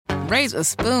raise a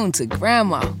spoon to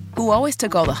Grandma, who always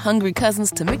took all the hungry cousins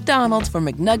to McDonald's for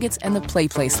McNuggets and the Play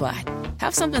Slide.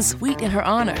 Have something sweet in her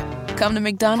honor. Come to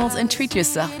McDonald's and treat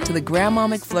yourself to the Grandma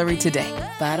McFlurry today.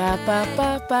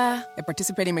 Ba-da-ba-ba-ba. At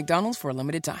participating McDonald's for a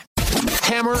limited time.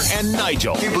 Hammer and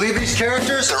Nigel. Can you believe these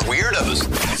characters are weirdos?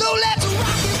 So let's rock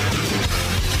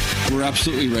it! We're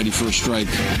absolutely ready for a strike,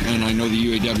 and I know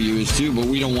the UAW is too, but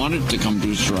we don't want it to come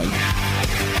to a strike.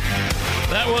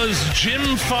 That was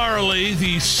Jim Farley,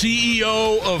 the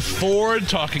CEO of Ford,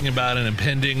 talking about an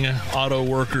impending auto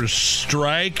workers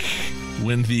strike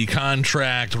when the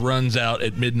contract runs out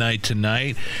at midnight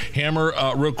tonight. Hammer,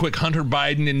 real quick, Hunter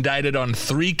Biden indicted on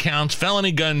 3 counts,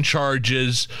 felony gun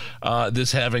charges,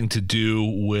 this having to do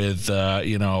with, tied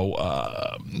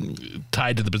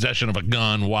to the possession of a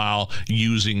gun while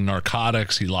using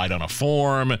narcotics. He lied on a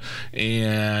form,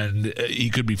 and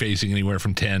he could be facing anywhere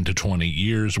from 10 to 20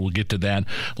 years. We'll get to that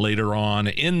later on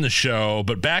in the show.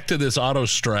 But back to this auto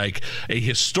strike, a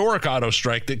historic auto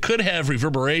strike that could have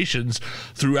reverberations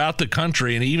throughout the country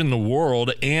and even the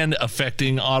world, and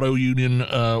affecting auto union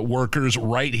workers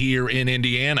right here in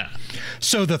Indiana.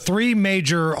 So the 3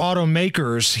 major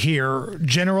automakers here,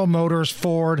 General Motors,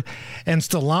 Ford, and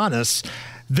Stellantis,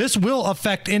 this will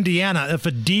affect Indiana if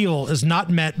a deal is not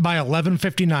met by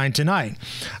 11:59 tonight.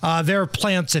 There are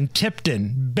plants in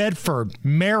Tipton, Bedford,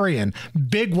 Marion,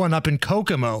 big one up in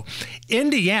Kokomo.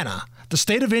 Indiana, the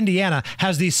state of Indiana,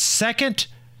 has the second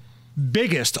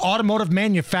biggest automotive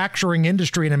manufacturing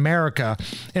industry in America,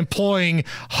 employing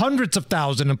hundreds of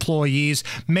thousand employees,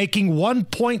 making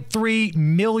 1.3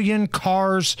 million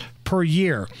cars per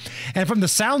year. And from the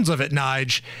sounds of it,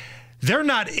 Nige, they're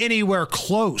not anywhere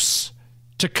close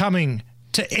to coming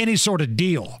to any sort of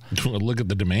deal. Well, look at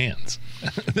the demands.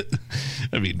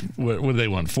 I mean, what do they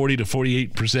want? 40 to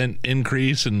 48%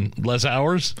 increase in less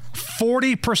hours?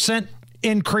 40%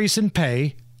 increase in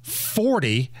pay,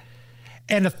 40,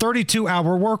 and a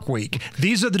 32-hour work week.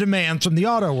 These are the demands from the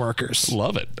auto workers.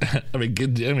 Love it. I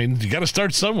mean, you got to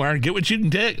start somewhere and get what you can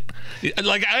take.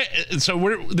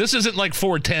 This isn't like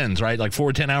 4 10s, right? Like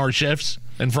 4 10-hour shifts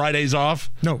and Fridays off?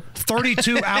 No,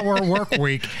 32-hour work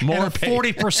week, more and a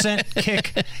 40%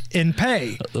 kick in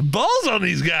pay. The balls on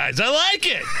these guys. I like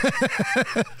it.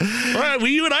 All right, well,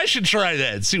 you and I should try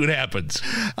that and see what happens.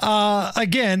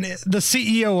 Again, the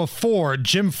CEO of Ford,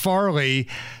 Jim Farley,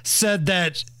 said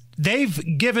that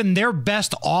they've given their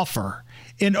best offer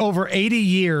in over 80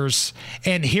 years,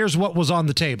 and here's what was on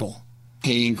the table.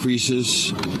 Pay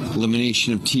increases,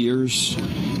 elimination of tiers,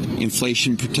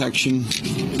 inflation protection,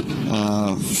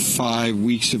 5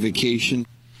 weeks of vacation.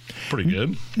 Pretty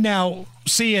good. Now,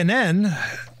 CNN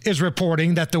is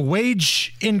reporting that the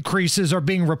wage increases are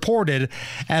being reported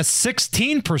as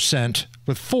 16%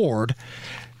 with Ford,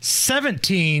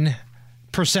 17%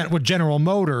 with General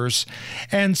Motors,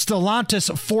 and Stellantis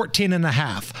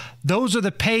 14.5%. Those are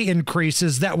the pay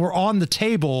increases that were on the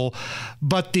table,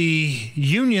 but the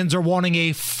unions are wanting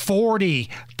a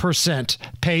 40%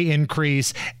 pay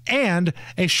increase and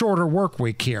a shorter work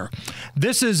week here.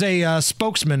 This is a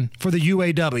spokesman for the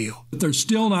UAW. They're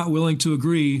still not willing to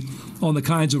agree on the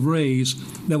kinds of raise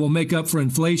that will make up for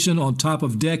inflation on top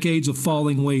of decades of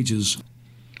falling wages.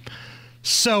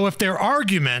 So if their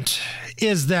argument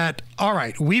is that, all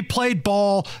right, we played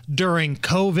ball during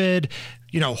COVID,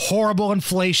 horrible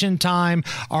inflation time,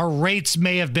 our rates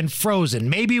may have been frozen.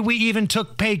 Maybe we even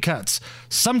took pay cuts.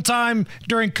 Sometime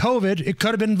during COVID, it could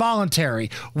have been voluntary.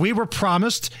 We were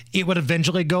promised it would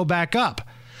eventually go back up.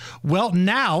 Well,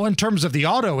 now, in terms of the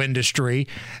auto industry,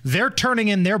 they're turning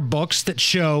in their books that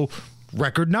show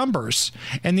record numbers.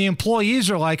 And the employees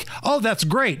are like, oh, that's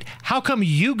great. How come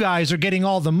you guys are getting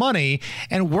all the money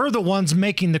and we're the ones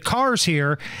making the cars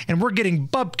here and we're getting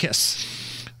bupkis?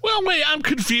 Well, wait, I'm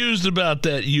confused about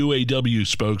that UAW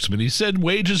spokesman. He said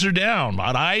wages are down.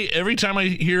 But every time I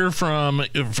hear from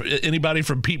anybody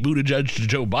from Pete Buttigieg to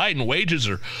Joe Biden, wages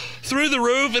are through the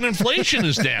roof and inflation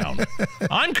is down.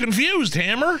 I'm confused,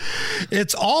 Hammer.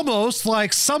 It's almost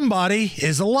like somebody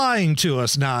is lying to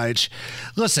us, Nige.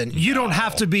 Listen, you don't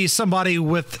have to be somebody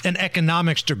with an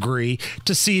economics degree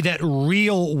to see that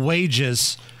real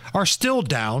wages are still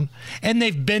down, and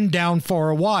they've been down for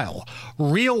a while.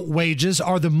 Real wages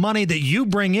are the money that you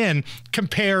bring in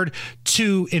compared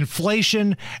to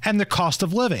inflation and the cost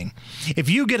of living. If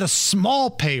you get a small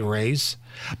pay raise,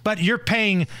 but you're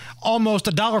paying almost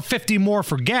 $1.50 more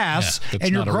for gas,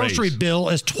 and your grocery bill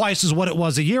is twice as what it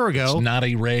was a year ago. It's not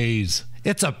a raise.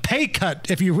 It's a pay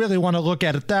cut if you really want to look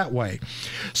at it that way.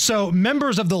 So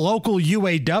members of the local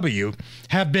UAW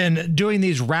have been doing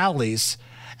these rallies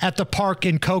at the park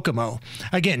in Kokomo.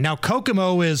 Again, now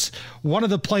Kokomo is one of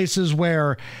the places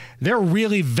where they're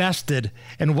really vested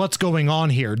in what's going on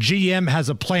here. GM has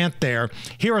a plant there.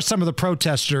 Here are some of the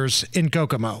protesters in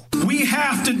Kokomo. We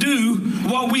have to do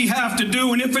what we have to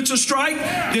do, and if it's a strike,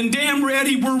 then damn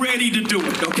ready, we're ready to do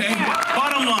it, okay?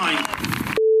 Bottom line.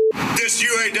 This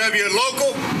UAW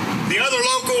local, the other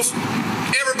locals,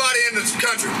 everybody in this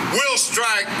country will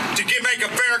strike to make a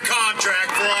fair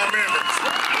contract for our members.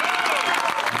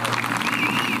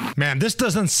 Man, this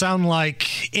doesn't sound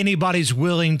like anybody's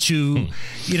willing to,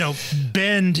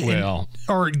 bend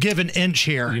or give an inch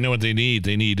here. You know what they need?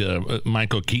 They need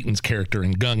Michael Keaton's character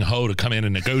in Gung Ho to come in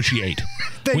and negotiate.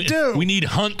 They do. We need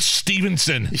Hunt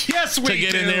Stevenson. Yes, we to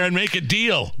get in there and make a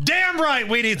deal. Damn right,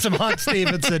 we need some Hunt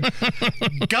Stevenson.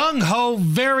 Gung Ho,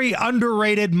 very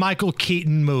underrated Michael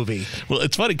Keaton movie. Well,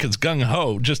 it's funny because Gung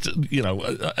Ho, just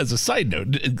as a side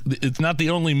note, it's not the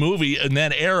only movie in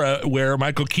that era where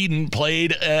Michael Keaton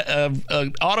played an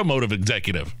automotive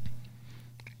executive.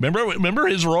 Remember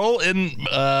his role in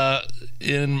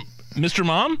Mr.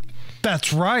 Mom?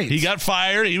 That's right. He got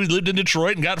fired. He lived in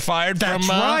Detroit and got fired from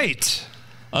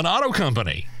an auto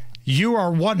company. You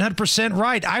are 100%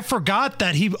 right. I forgot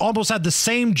that he almost had the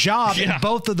same job in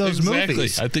both of those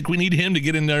movies. I think we need him to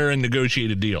get in there and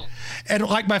negotiate a deal. And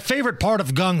like my favorite part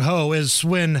of Gung Ho is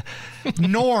when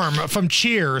Norm from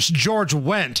Cheers, George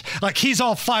Wendt, like he's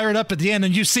all fired up at the end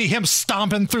and you see him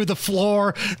stomping through the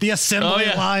floor, the assembly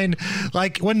line.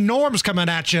 Like when Norm's coming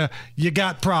at you, you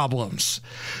got problems.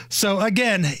 So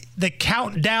again, the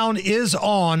countdown is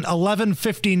on.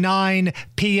 11:59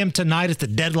 p.m. tonight is the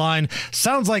deadline.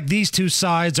 Sounds like these two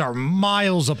sides are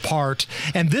miles apart.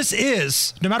 And this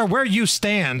is, no matter where you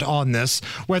stand on this,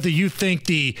 whether you think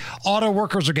the auto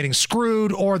workers are getting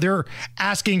screwed or they're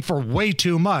asking for way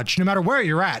too much, no matter where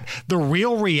you're at, the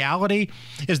real reality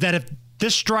is that if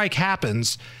this strike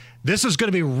happens, this is going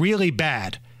to be really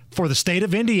bad for the state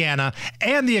of Indiana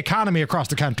and the economy across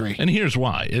the country. And here's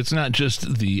why. It's not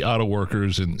just the auto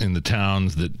workers in the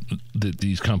towns that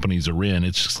these companies are in.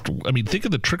 It's just, think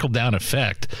of the trickle-down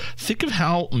effect. Think of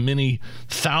how many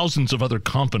thousands of other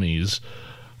companies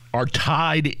are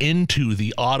tied into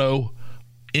the auto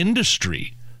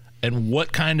industry and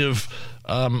what kind of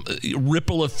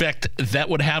ripple effect that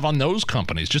would have on those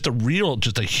companies. Just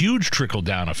a huge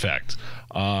trickle-down effect.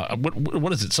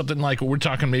 What is it? Something like we're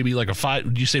talking maybe like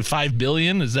did you say $5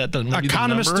 billion? Is that maybe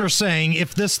economists the number? are saying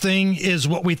if this thing is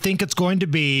what we think it's going to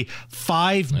be,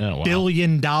 $5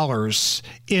 billion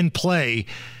in play.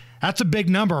 That's a big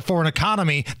number for an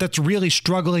economy that's really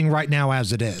struggling right now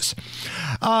as it is.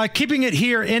 Keeping it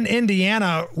here in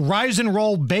Indiana, Rise and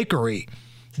Roll Bakery.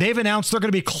 They've announced they're going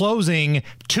to be closing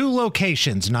 2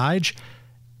 locations, Nige.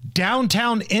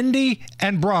 Downtown Indy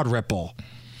and Broad Ripple.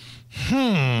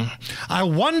 I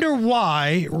wonder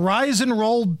why Rise and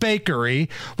Roll Bakery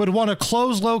would want to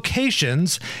close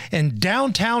locations in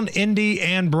downtown Indy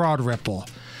and Broad Ripple.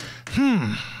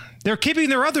 They're keeping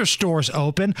their other stores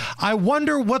open. I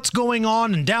wonder what's going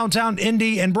on in downtown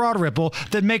Indy and Broad Ripple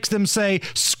that makes them say,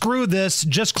 screw this,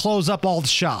 just close up all the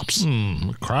shops.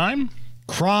 Crime?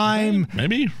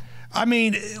 Maybe.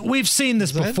 We've seen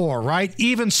this before, right?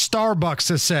 Even Starbucks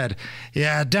has said,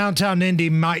 downtown Indy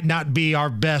might not be our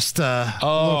best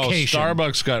location.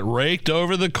 Starbucks got raked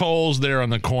over the coals there on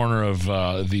the corner of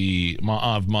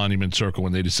Monument Circle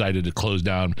when they decided to close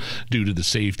down due to the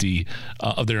safety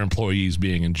of their employees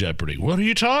being in jeopardy. What are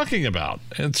you talking about?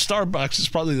 And Starbucks is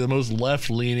probably the most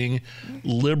left-leaning,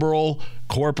 liberal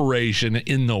corporation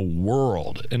in the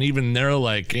world, and even they're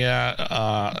like,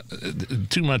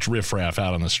 too much riffraff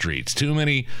out on the streets, too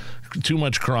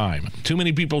much crime, too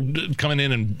many people coming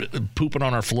in and pooping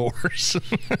on our floors.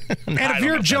 And if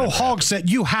you're Joe Hogsett,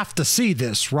 you have to see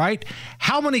this, right?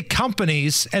 How many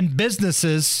companies and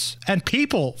businesses and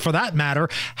people, for that matter,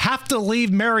 have to leave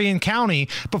Marion County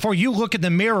before you look in the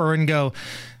mirror and go,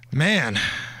 man,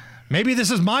 maybe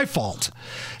this is my fault.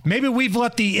 Maybe we've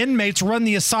let the inmates run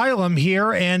the asylum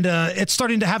here, and it's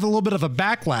starting to have a little bit of a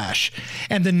backlash.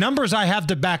 And the numbers I have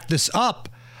to back this up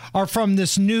are from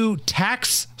this new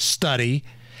tax study,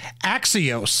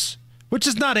 Axios, which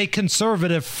is not a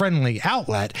conservative-friendly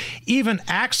outlet. Even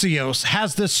Axios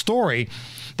has this story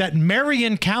that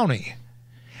Marion County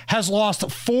has lost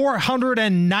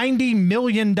 $490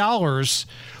 million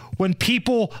when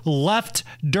people left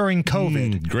during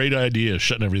COVID. Great idea,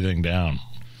 shutting everything down.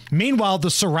 Meanwhile, the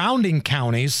surrounding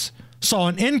counties saw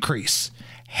an increase.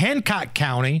 Hancock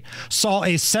County saw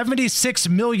a $76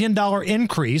 million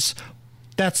increase.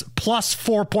 That's plus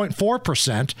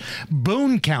 4.4%.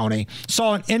 Boone County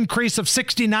saw an increase of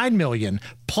 $69 million,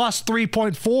 plus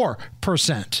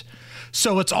 3.4%.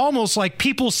 So it's almost like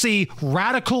people see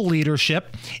radical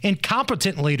leadership,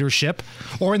 incompetent leadership,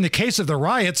 or in the case of the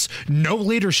riots, no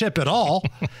leadership at all,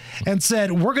 and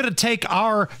said, we're going to take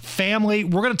our family,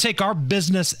 we're going to take our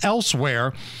business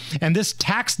elsewhere. And this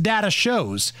tax data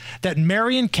shows that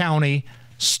Marion County,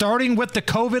 starting with the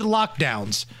COVID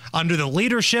lockdowns under the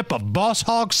leadership of Boss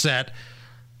Hogsett,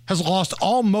 has lost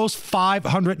almost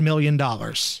 $500 million.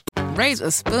 Raise a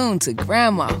spoon to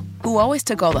Grandma, who always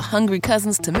took all the hungry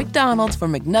cousins to McDonald's for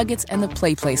McNuggets and the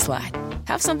Play Slide.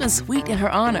 Have something sweet in her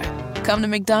honor. Come to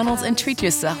McDonald's and treat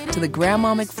yourself to the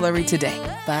Grandma McFlurry today.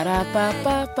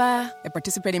 Ba-da-ba-ba-ba. At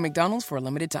participating McDonald's for a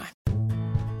limited time.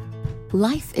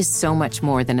 Life is so much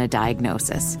more than a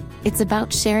diagnosis. It's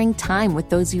about sharing time with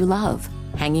those you love,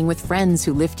 hanging with friends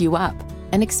who lift you up,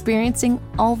 and experiencing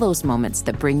all those moments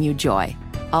that bring you joy.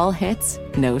 All hits,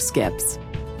 no skips.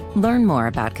 Learn more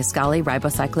about Kisqali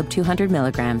Ribociclib 200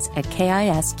 milligrams at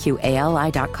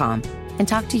KISQALI.com and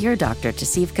talk to your doctor to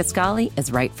see if Kisqali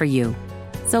is right for you.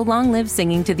 So long live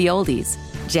singing to the oldies,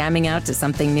 jamming out to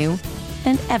something new,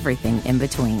 and everything in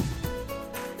between.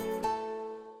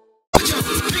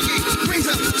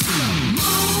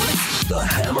 The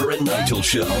Hammer and Nigel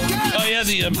Show. Oh, yeah,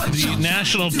 the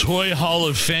National Toy Hall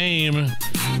of Fame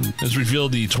has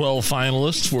revealed the 12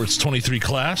 finalists for its 23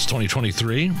 class,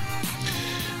 2023.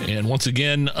 And once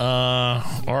again,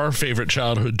 our favorite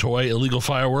childhood toy, illegal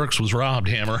fireworks, was robbed,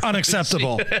 Hammer.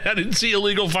 Unacceptable. I didn't see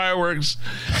illegal fireworks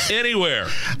anywhere.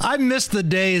 I miss the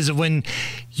days when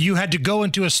you had to go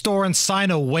into a store and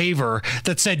sign a waiver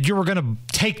that said you were going to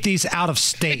take these out of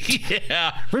state.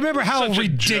 Yeah. Remember how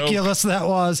ridiculous that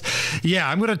was? Yeah,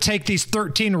 I'm going to take these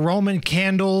 13 Roman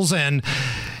candles and,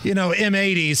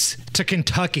 M80s to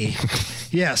Kentucky.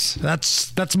 Yes,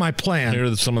 that's my plan. Here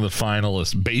are some of the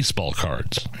finalists. Baseball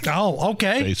cards. Oh,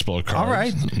 okay. Baseball cards. All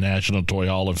right. National Toy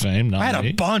Hall of Fame. Nominee. I had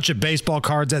a bunch of baseball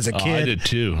cards as a kid. I did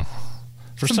too.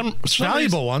 For some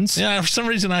valuable reason, ones. Yeah, for some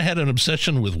reason I had an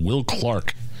obsession with Will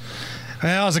Clark.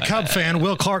 Well, as a Cub fan,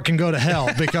 Will Clark can go to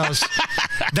hell because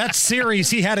that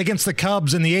series he had against the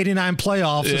Cubs in the '89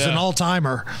 playoffs is an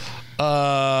all-timer.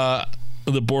 The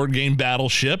board game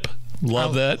Battleship.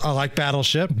 Love that. I like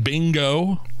Battleship.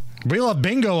 Bingo. We love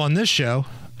bingo on this show.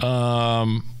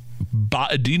 Do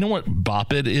you know what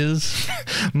Bop It is?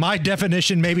 My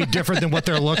definition may be different than what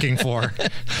they're looking for.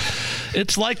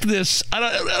 It's like this,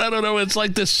 I don't know, it's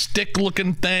like this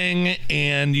stick-looking thing,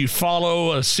 and you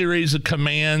follow a series of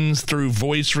commands through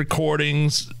voice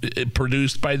recordings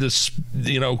produced by this,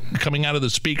 coming out of the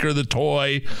speaker of the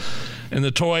toy. And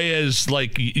the toy is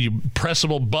like you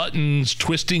pressable buttons,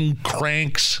 twisting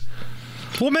cranks.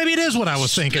 Well, maybe it is what I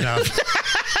was thinking of.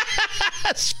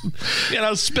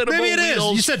 Spinnable maybe it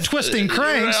wheels. Is. You said twisting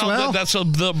cranks. Well, that's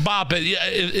the Bop It. Yeah,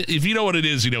 if you know what it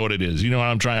is, you know what it is. You know what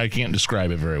I'm trying. I can't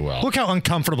describe it very well. Look how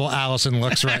uncomfortable Allison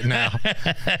looks right now.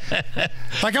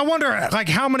 I wonder,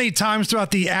 how many times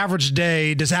throughout the average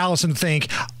day does Allison think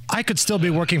I could still be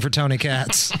working for Tony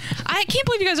Katz? I can't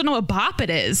believe you guys don't know what Bop It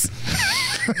is.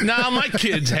 No, my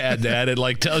kids had that. It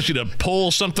tells you to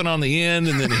pull something on the end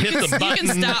and then hit the button.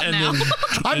 You can stop now.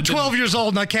 I'm 12 years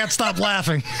old and I can't stop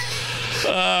laughing.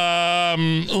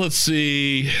 Let's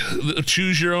see.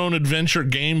 Choose Your Own Adventure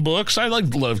game books. I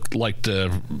liked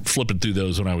to flipping through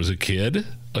those when I was a kid.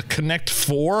 A Connect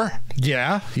 4.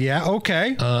 Yeah,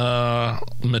 okay.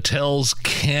 Mattel's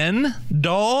Ken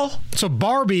doll. So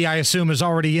Barbie, I assume, is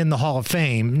already in the Hall of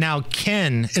Fame. Now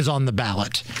Ken is on the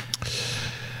ballot.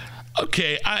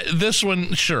 Okay, this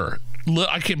one, sure.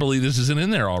 I can't believe this isn't in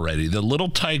there already. The Little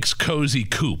Tykes Cozy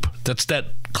Coupe. That's that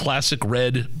classic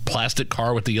red plastic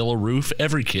car with the yellow roof.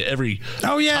 Every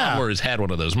toddler has had one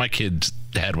of those. My kids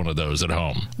had one of those at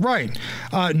home. Right.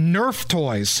 Nerf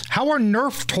toys. How are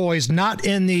Nerf toys not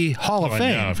in the Hall of Fame?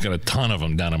 I know. I've got a ton of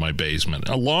them down in my basement,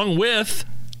 along with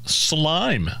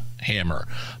slime, Hammer.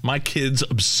 My kids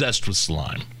obsessed with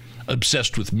slime.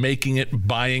 Obsessed with making it,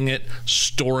 buying it,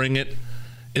 storing it.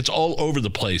 It's all over the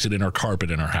place and in our carpet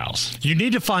in our house. You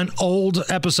need to find old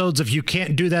episodes of You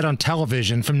Can't Do That on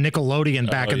Television from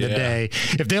Nickelodeon back in the day.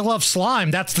 If they love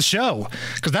slime, that's the show.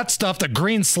 Because that's stuff that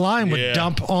green slime would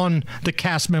dump on the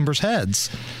cast members' heads.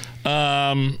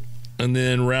 And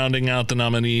then rounding out the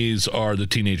nominees are the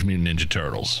Teenage Mutant Ninja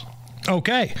Turtles.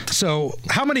 Okay. So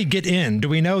how many get in? Do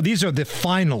we know? These are the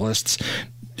finalists.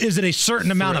 Is it a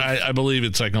certain amount of... I believe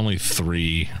it's only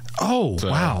 3. Oh, so.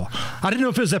 Wow. I didn't know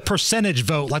if it was a percentage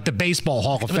vote like the Baseball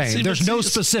Hall of Fame. There's no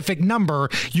specific number.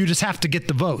 You just have to get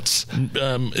the votes. You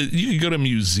can go to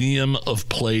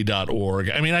museumofplay.org.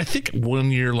 I mean, I think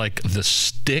when you're the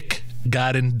Stick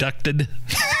got inducted,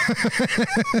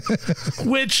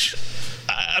 which...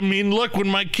 I mean, look, when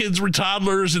my kids were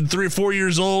toddlers and 3 or 4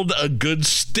 years old, a good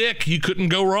stick, you couldn't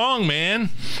go wrong, man.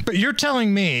 But you're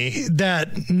telling me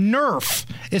that Nerf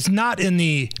is not in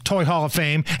the Toy Hall of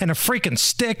Fame and a freaking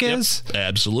stick is?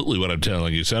 Absolutely what I'm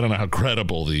telling you. So I don't know how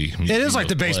credible the It is like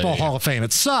the Baseball Hall of Fame.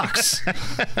 It sucks.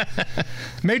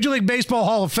 Major League Baseball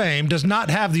Hall of Fame does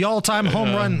not have the all-time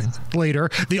home run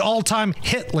leader, the all-time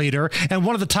hit leader, and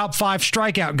one of the top 5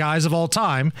 strikeout guys of all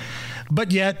time.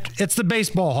 But yet, it's the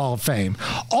Baseball Hall of Fame.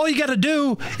 All you got to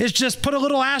do is just put a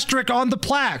little asterisk on the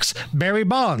plaques. Barry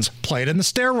Bonds played in the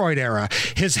steroid era.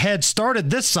 His head started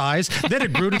this size, then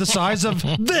it grew to the size of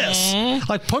this.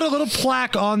 Like, put a little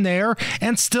plaque on there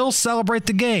and still celebrate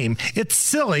the game. It's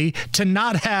silly to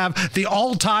not have the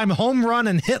all-time home run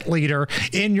and hit leader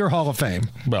in your Hall of Fame.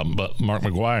 Well, but Mark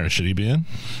McGwire, should he be in?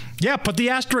 Yeah, put the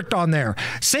asterisk on there.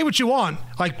 Say what you want.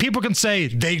 Like, people can say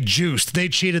they juiced, they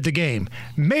cheated the game.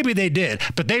 Maybe they did,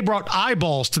 but they brought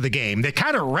eyeballs to the game. They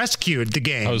kind of rescued the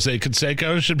game. Jose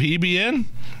Canseco, should he be in?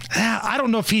 I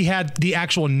don't know if he had the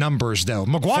actual numbers, though.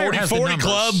 McGwire has the numbers. 40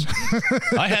 Club.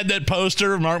 I had that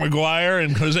poster of Mark McGwire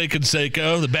and Jose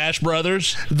Canseco, the Bash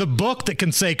Brothers. The book that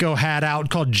Canseco had out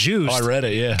called Juiced. Oh, I read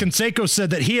it, yeah. Canseco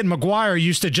said that he and McGwire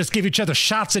used to just give each other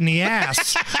shots in the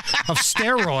ass of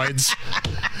steroids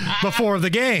before the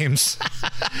games.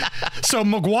 So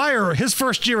McGwire, his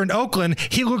first year in Oakland,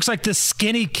 he looks like this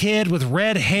skinny kid with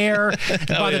red hair.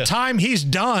 By the time he's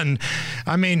done,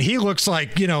 I mean, he looks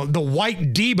like, you know, the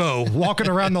white Debo walking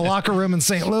around the locker room in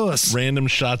St. Louis. Random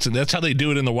shots, and that's how they do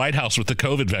it in the White House with the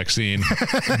COVID vaccine.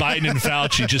 Biden and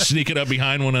Fauci just sneaking up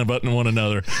behind one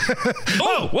another.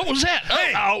 Oh, what was that?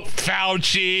 Hey. Oh,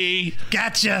 Fauci.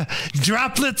 Gotcha.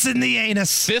 Droplets in the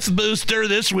anus. 5th booster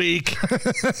this week.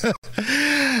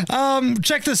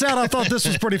 Check this out. I thought this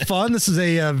was pretty fun. This is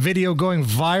a video going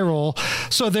viral.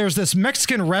 So there's this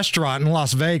Mexican restaurant in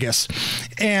Las Vegas,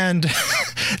 and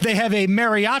they have a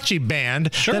mariachi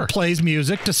band that plays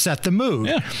music to set the mood.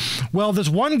 Yeah. Well, this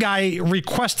one guy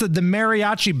requested the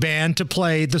mariachi band to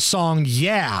play the song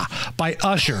Yeah by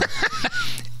Usher.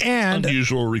 And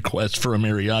unusual request for a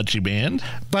mariachi band.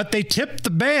 But they tipped the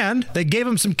band. They gave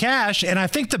him some cash, and I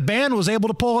think the band was able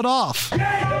to pull it off.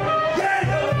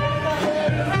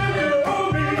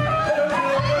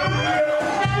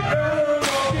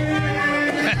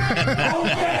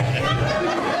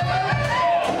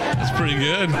 That's pretty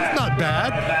good. Not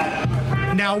bad.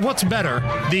 Now, what's better,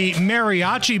 the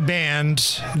mariachi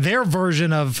band, their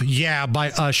version of Yeah by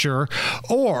Usher,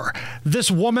 or this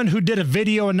woman who did a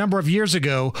video a number of years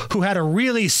ago who had a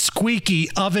really squeaky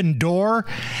oven door,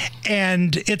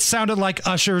 and it sounded like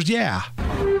Usher's Yeah.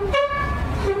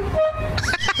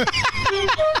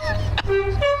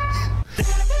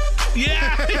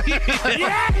 Yeah.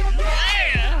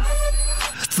 Yeah.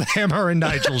 It's the Hammer and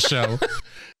Nigel Show.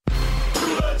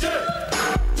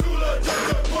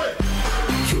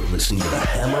 You're listening to the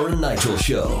Hammer and Nigel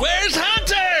Show. Where's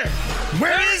Hunter?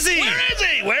 Where is he? Where is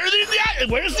he?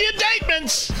 Where's the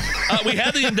indictments? We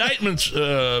have the indictments,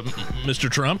 Mr.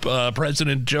 Trump.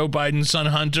 President Joe Biden's son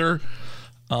Hunter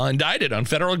indicted on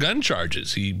federal gun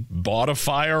charges. He bought a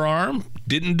firearm,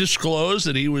 didn't disclose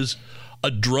that he was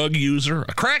a drug user,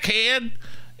 a crackhead,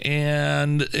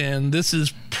 and this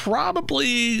is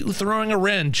probably throwing a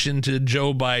wrench into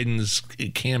Joe Biden's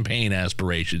campaign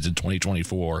aspirations in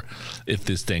 2024. If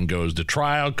this thing goes to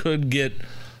trial, could get,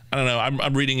 I don't know,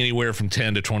 I'm reading anywhere from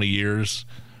 10 to 20 years.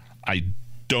 I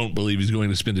don't believe he's going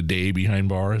to spend a day behind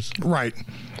bars. Right.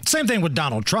 Same thing with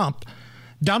Donald Trump.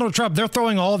 Donald Trump, they're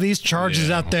throwing all these charges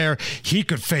out there. He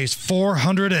could face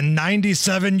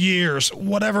 497 years,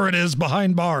 whatever it is,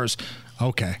 behind bars.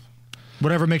 Okay.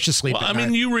 Whatever makes you sleep. Well, I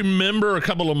mean, you remember a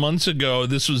couple of months ago,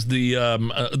 this was the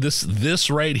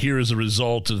this right here is a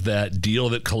result of that deal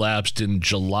that collapsed in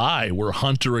July, where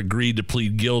Hunter agreed to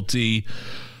plead guilty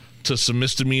to some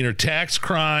misdemeanor tax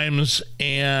crimes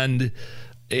and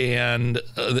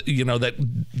you know,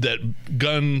 that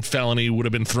gun felony would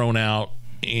have been thrown out.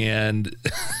 And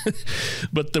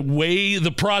but the way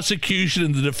the prosecution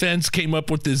and the defense came up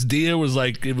with this deal was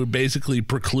like it would basically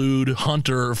preclude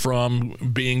Hunter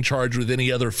from being charged with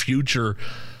any other future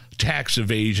tax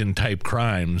evasion type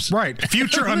crimes.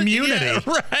 Future immunity. Yeah,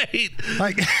 right.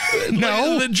 Like,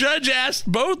 no. The judge asked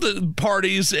both the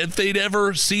parties if they'd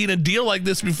ever seen a deal like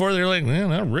this before. They're like,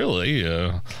 not really.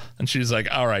 And she's like,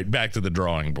 all right, back to the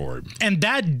drawing board. And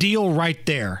that deal right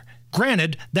there.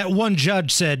 Granted, that one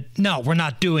judge said, no, we're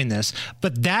not doing this.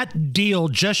 But that deal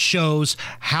just shows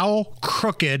how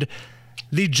crooked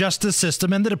the justice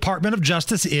system and the Department of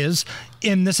Justice is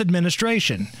in this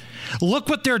administration. Look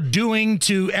what they're doing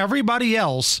to everybody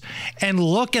else, and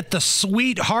look at the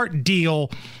sweetheart deal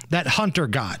that Hunter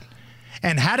got.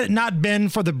 And had it not been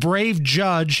for the brave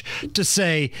judge to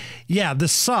say, yeah,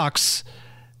 this sucks,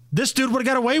 this dude would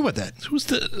have got away with it.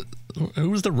 Who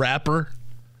was the rapper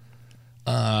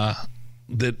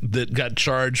that got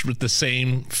charged with the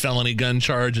same felony gun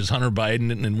charge as Hunter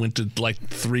Biden and went to like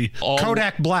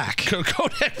Kodak Black.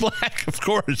 Kodak Black, of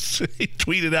course. He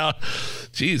tweeted out,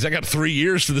 geez, I got 3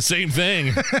 years for the same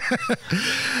thing.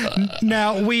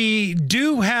 Now, we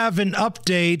do have an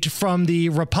update from the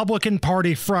Republican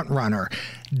Party frontrunner.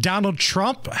 Donald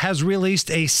Trump has released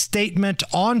a statement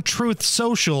on Truth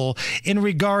Social in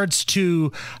regards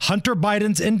to Hunter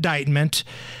Biden's indictment.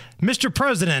 Mr.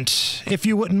 President, if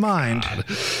you wouldn't mind.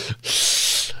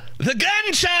 The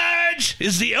gun charge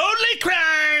is the only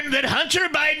crime that Hunter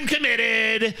Biden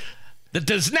committed that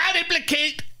does not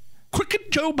implicate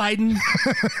crooked Joe Biden.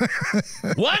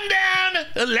 1 down,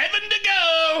 11 to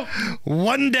go.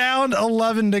 1 down,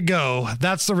 11 to go.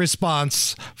 That's the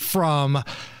response from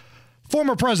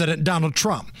former President Donald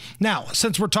Trump. Now,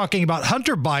 since we're talking about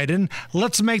Hunter Biden,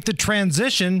 let's make the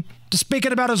transition to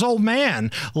speaking about his old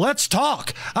man. Let's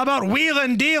talk about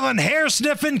wheeling, dealing, hair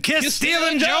sniffing, kiss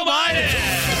stealing Joe Biden.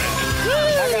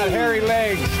 I got hairy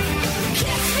legs.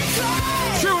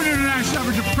 True international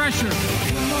average of pressure.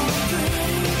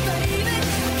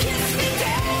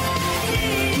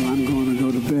 I'm going to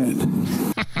go to bed.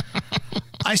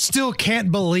 I still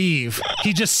can't believe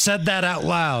he just said that out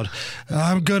loud.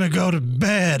 I'm going to go to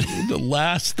bed. The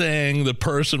last thing the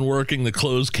person working the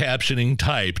closed captioning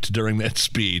typed during that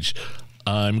speech,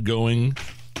 I'm going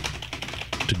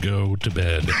to go to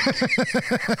bed.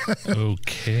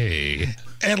 Okay.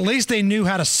 At least they knew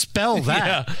how to spell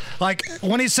that. Yeah. Like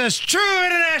when he says true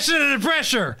international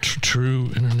pressure.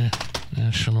 True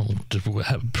international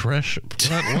pressure.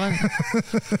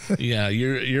 What? Yeah,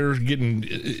 you're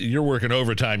working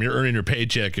overtime. You're earning your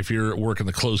paycheck if you're working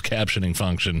the closed captioning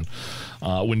function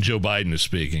when Joe Biden is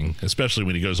speaking, especially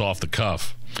when he goes off the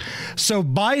cuff. So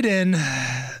Biden,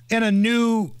 in a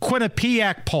new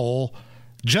Quinnipiac poll,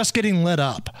 just getting lit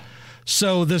up.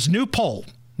 So this new poll,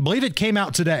 I believe it came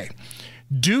out today.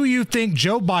 Do you think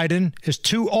Joe Biden is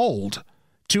too old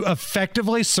to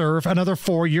effectively serve another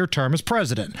 4-year term as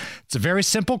president? It's a very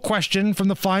simple question from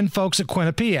the fine folks at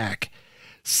Quinnipiac.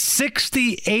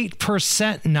 68%,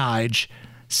 Nige,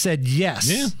 said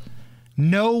yes. Yeah.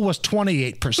 No was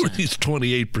 28%. He's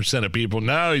 28% of people.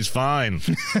 No, he's fine.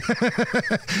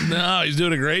 No, he's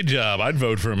doing a great job. I'd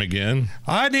vote for him again.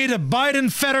 I need a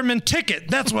Biden Fetterman ticket.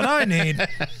 That's what I need.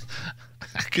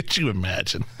 Could you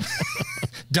imagine?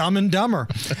 Dumb and Dumber.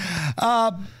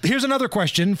 Here's another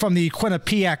question from the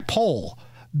Quinnipiac poll.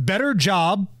 Better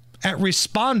job at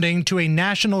responding to a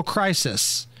national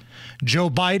crisis. Joe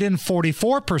Biden,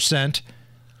 44%.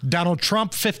 Donald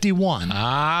Trump, 51%.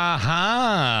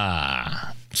 Aha.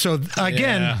 So,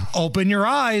 again, Open your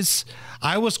eyes.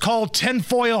 I was called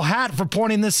tinfoil hat for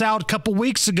pointing this out a couple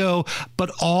weeks ago,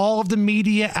 but all of the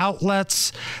media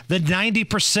outlets, the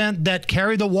 90% that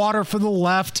carry the water for the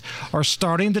left, are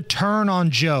starting to turn on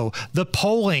Joe. The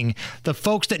polling, the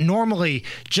folks that normally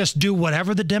just do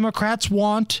whatever the Democrats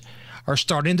want, are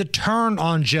starting to turn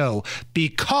on Joe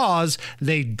because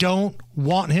they don't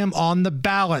want him on the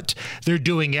ballot. They're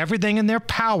doing everything in their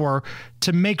power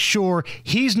to make sure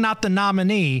he's not the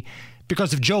nominee,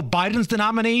 because if Joe Biden's the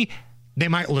nominee, they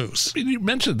might lose. You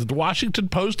mentioned the Washington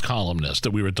Post columnist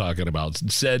that we were talking about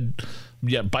said,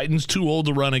 yeah, Biden's too old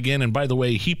to run again. And by the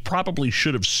way, he probably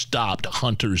should have stopped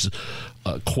Hunter's,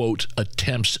 quote,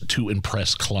 attempts to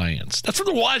impress clients. That's from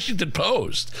the Washington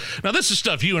Post. Now, this is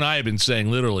stuff you and I have been saying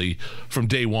literally from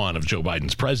day one of Joe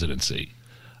Biden's presidency.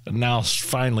 And now,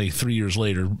 finally, 3 years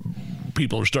later,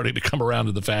 people are starting to come around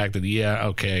to the fact that, yeah,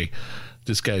 okay,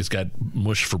 this guy's got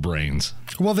mush for brains.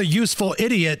 Well, the useful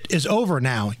idiot is over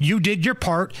now. You did your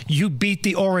part. You beat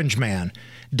the orange man.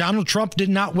 Donald Trump did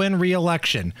not win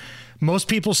re-election. Most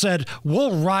people said,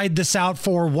 we'll ride this out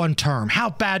for one term. How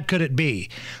bad could it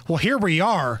be? Well, here we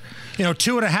are,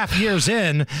 2.5 years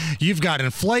in. You've got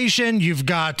inflation. You've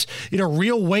got,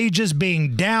 real wages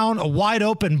being down, a wide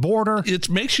open border. It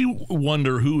makes you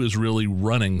wonder who is really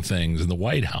running things in the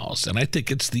White House. And I think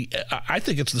it's the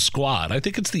squad. I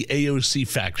think it's the AOC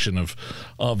faction of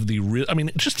the real. I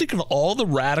mean, just think of all the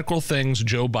radical things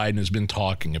Joe Biden has been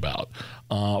talking about.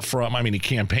 He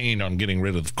campaigned on getting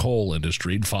rid of the coal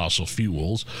industry and fossil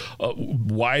fuels,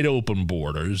 wide open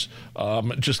borders,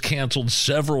 just canceled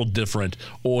several different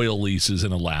oil leases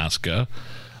in Alaska,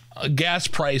 gas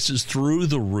prices through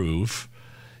the roof.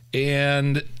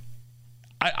 And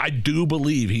I do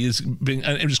believe he is being,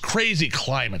 it was crazy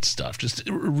climate stuff, just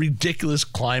ridiculous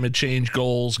climate change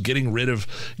goals, getting rid of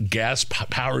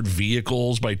gas-powered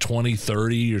vehicles by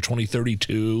 2030 or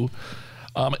 2032.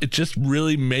 It just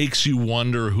really makes you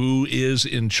wonder who is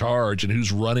in charge and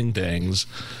who's running things,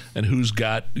 and who's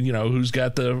got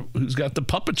the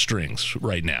puppet strings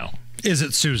right now. Is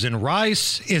it Susan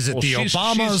Rice? Is it the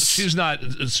Obamas? She's not.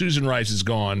 Susan Rice is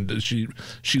gone. She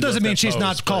doesn't mean she's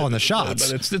not calling the shots.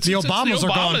 But it's the Obamas are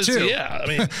gone too. Yeah, I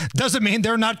mean, doesn't mean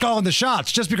they're not calling the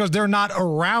shots. Just because they're not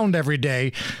around every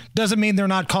day doesn't mean they're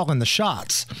not calling the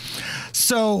shots.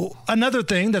 So another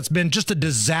thing that's been just a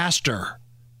disaster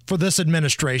for this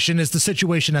administration is the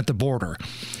situation at the border.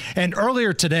 And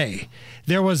earlier today,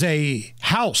 there was a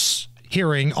House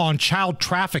hearing on child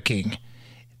trafficking.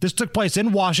 This took place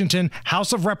in Washington,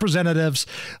 House of Representatives.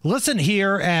 Listen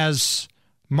here as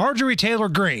Marjorie Taylor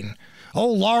Greene,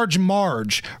 Large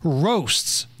Marge,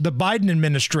 roasts the Biden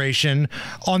administration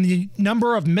on the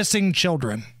number of missing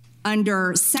children.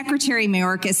 Under Secretary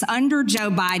Mayorkas, under Joe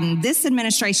Biden, this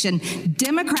administration,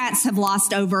 Democrats have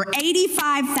lost over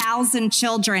 85,000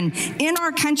 children in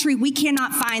our country. We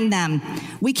cannot find them.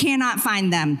 We cannot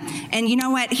find them. And you know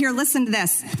what? Here, listen to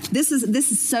this. This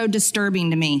is so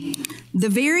disturbing to me. The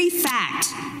very fact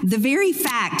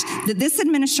that this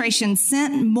administration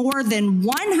sent more than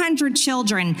 100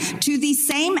 children to the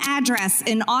same address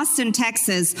in Austin,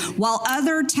 Texas, while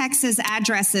other Texas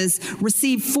addresses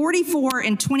received 44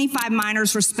 and 25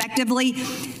 minors respectively,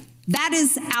 that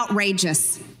is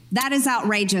outrageous. That is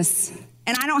outrageous.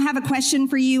 And I don't have a question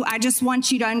for you. I just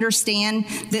want you to understand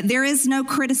that there is no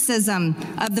criticism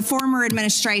of the former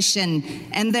administration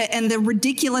and the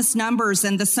ridiculous numbers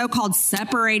and the so-called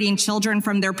separating children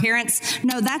from their parents.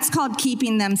 No, that's called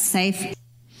keeping them safe.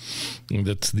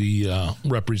 That's the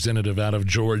representative out of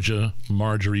Georgia,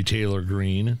 Marjorie Taylor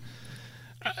Greene.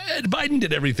 Biden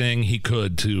did everything he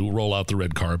could to roll out the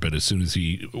red carpet as soon as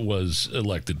he was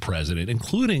elected president,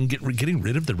 including getting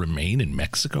rid of the Remain in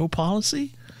Mexico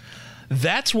policy.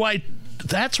 That's why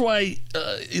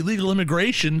illegal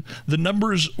immigration, the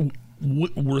numbers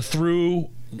were through,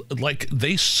 like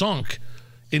they sunk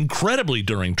incredibly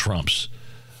during Trump's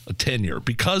tenure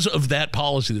because of that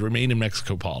policy, the Remain in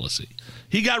Mexico policy.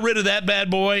 He got rid of that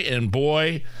bad boy, and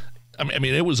boy, I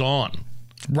mean, it was on.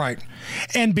 Right.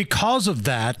 And because of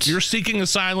that, you're seeking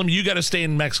asylum, you got to stay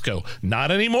in Mexico.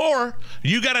 Not anymore.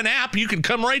 You got an app, you can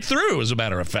come right through, as a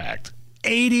matter of fact.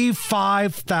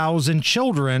 85,000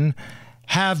 children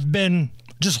have been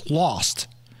just lost.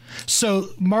 So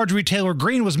Marjorie Taylor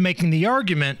Greene was making the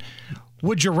argument,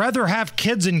 would you rather have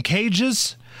kids in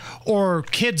cages or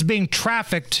kids being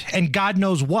trafficked and God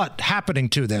knows what happening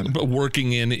to them? But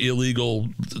working in illegal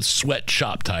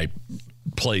sweatshop type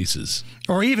places.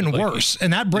 Or even worse.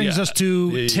 And that brings us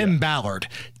to Tim Ballard.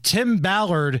 Tim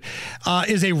Ballard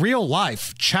is a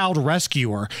real-life child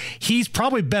rescuer. He's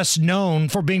probably best known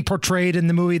for being portrayed in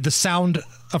the movie The Sound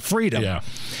of Freedom. Yeah.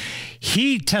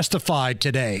 He testified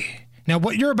today. Now,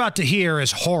 what you're about to hear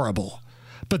is horrible,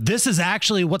 but this is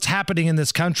actually what's happening in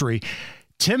this country.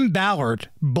 Tim Ballard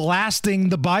blasting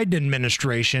the Biden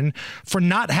administration for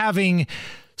not having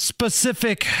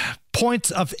specific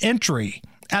points of entry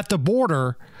at the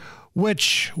border,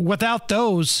 which without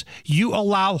those, you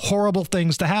allow horrible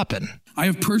things to happen. I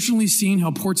have personally seen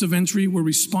how ports of entry were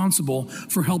responsible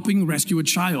for helping rescue a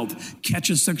child, catch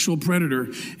a sexual predator,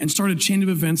 and start a chain of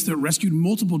events that rescued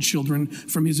multiple children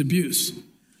from his abuse.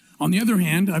 On the other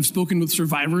hand, I've spoken with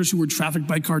survivors who were trafficked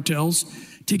by cartels,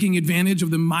 taking advantage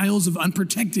of the miles of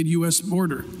unprotected U.S.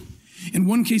 border. In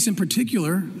one case in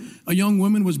particular, a young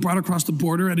woman was brought across the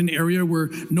border at an area where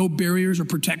no barriers or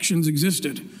protections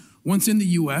existed. Once in the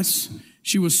U.S.,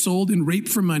 she was sold and raped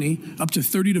for money up to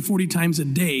 30 to 40 times a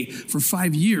day for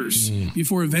 5 years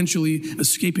before eventually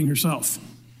escaping herself.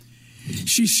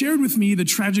 She shared with me the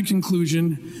tragic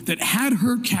conclusion that had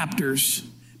her captors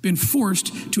been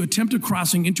forced to attempt a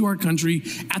crossing into our country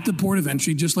at the port of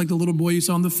entry, just like the little boy you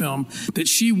saw in the film, that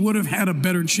she would have had a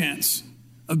better chance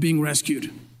of being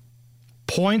rescued.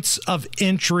 Points of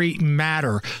entry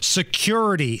matter.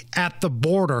 Security at the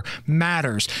border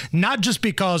matters. Not just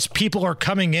because people are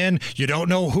coming in, you don't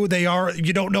know who they are,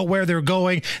 you don't know where they're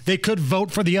going, they could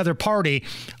vote for the other party.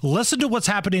 Listen to what's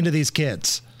happening to these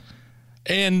kids.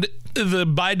 And the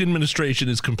Biden administration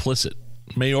is complicit.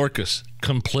 Mayorkas,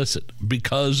 complicit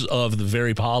because of the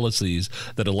very policies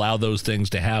that allow those things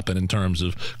to happen in terms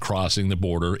of crossing the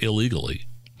border illegally.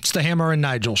 It's the Hammer and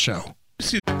Nigel Show.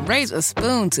 Raise a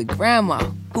spoon to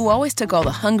Grandma, who always took all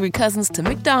the hungry cousins to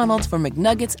McDonald's for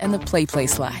McNuggets and the Play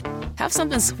Slide. Have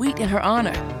something sweet in her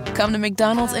honor. Come to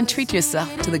McDonald's and treat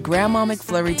yourself to the Grandma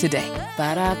McFlurry today.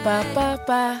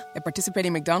 Ba-da-ba-ba-ba. At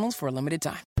participating McDonald's for a limited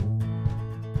time.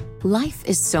 Life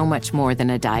is so much more than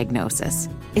a diagnosis.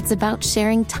 It's about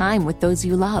sharing time with those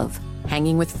you love,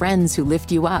 hanging with friends who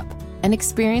lift you up, and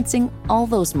experiencing all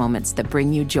those moments that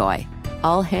bring you joy.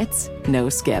 All hits, no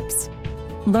skips.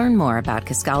 Learn more about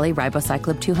Kisqali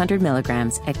Ribociclib 200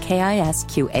 milligrams at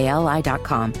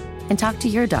KISQALI.com and talk to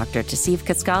your doctor to see if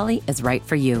Kisqali is right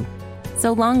for you.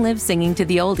 So long live singing to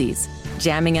the oldies,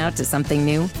 jamming out to something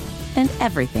new, and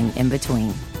everything in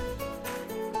between.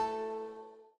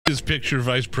 This picture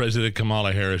Vice President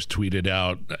Kamala Harris tweeted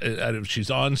out.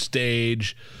 She's on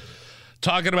stage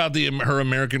talking about her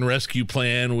American Rescue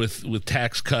Plan with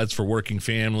tax cuts for working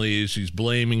families. She's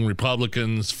blaming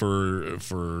Republicans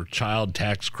for child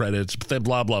tax credits,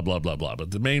 blah, blah, blah, blah, blah.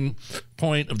 But the main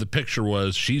point of the picture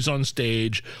was she's on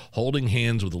stage holding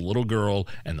hands with a little girl,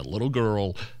 and the little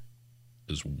girl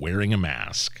is wearing a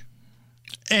mask.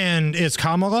 And is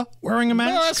Kamala wearing a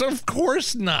mask? No, of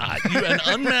course not. An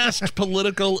unmasked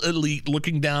political elite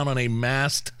looking down on a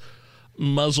masked,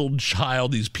 muzzled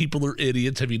child. These people are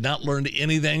idiots. Have you not learned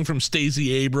anything from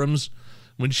Stacey Abrams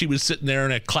when she was sitting there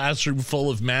in a classroom full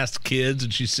of masked kids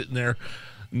and she's sitting there,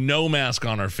 no mask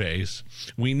on her face?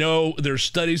 We know there's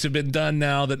studies have been done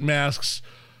now that masks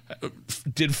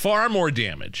did far more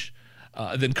damage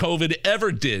than COVID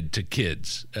ever did to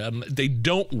kids. They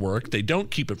don't work. They don't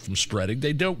keep it from spreading.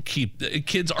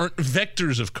 Kids aren't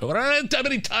vectors of COVID. I don't know how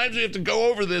many times we have to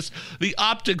go over this. The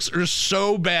optics are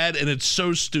so bad and it's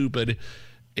so stupid.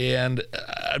 And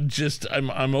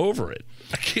I'm over it.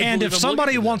 And if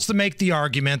somebody wants to make the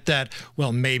argument that,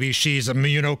 well, maybe she's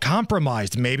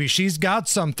immunocompromised, maybe she's got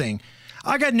something,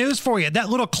 I got news for you. That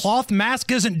little cloth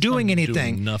mask isn't doing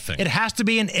anything. Doing nothing. It has to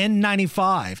be an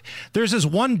N95. There's this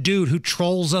one dude who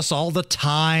trolls us all the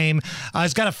time.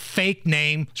 He's got a fake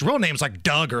name. His real name's like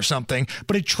Doug or something,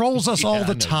 but he trolls us all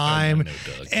the time.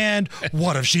 And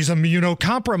what if she's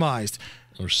immunocompromised?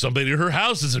 Or somebody at her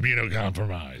house is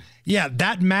immunocompromised. Yeah,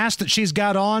 that mask that she's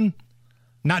got on,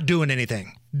 not doing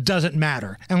anything. Doesn't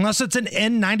matter. Unless it's an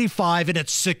N95 and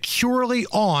it's securely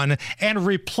on and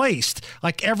replaced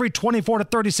like every 24 to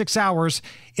 36 hours,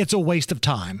 it's a waste of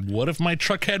time. What if my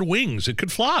truck had wings? It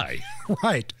could fly.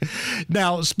 Right.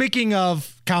 Now, speaking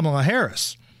of Kamala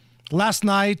Harris, last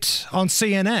night on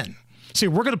CNN, see,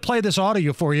 we're going to play this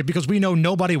audio for you because we know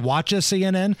nobody watches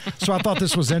CNN, so I thought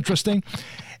this was interesting.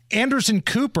 Anderson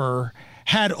Cooper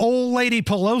had old lady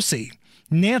Pelosi,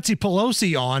 Nancy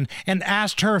Pelosi, on and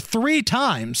asked her 3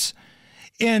 times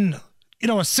in, a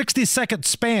 60-second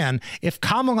span if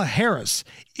Kamala Harris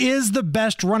is the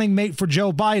best running mate for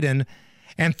Joe Biden.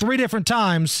 And 3 different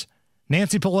times,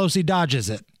 Nancy Pelosi dodges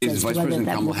it. Is Vice President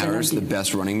Kamala Harris the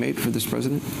best running mate for this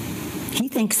president? He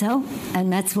thinks so,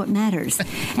 and that's what matters.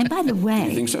 And by the way,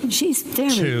 you think so? She's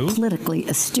very politically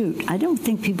astute. I don't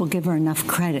think people give her enough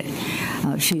credit.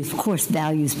 She's, of course,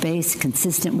 values-based,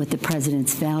 consistent with the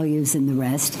president's values and the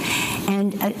rest.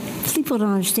 And people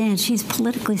don't understand, she's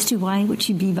politically astute. Why would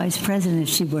she be vice president if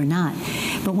she were not?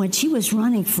 But when she was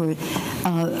running for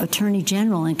attorney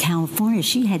general in California,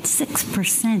 she had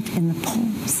 6% in the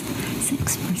polls.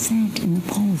 6% in the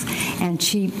polls. And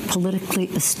she politically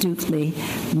astutely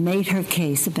made her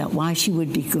case about why she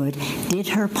would be good, did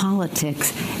her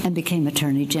politics, and became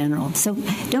attorney general. So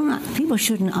people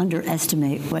shouldn't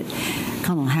underestimate what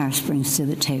Kamala Harris brings to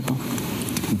the table.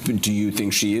 Do you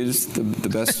think she is the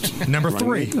best? Number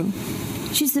 3.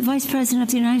 She's the vice president of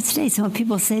the United States. And when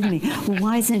people say to me, well,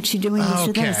 why isn't she doing this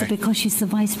or that? I said, because she's the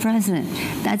vice president.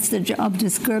 That's the job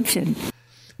description.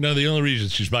 No, the only reason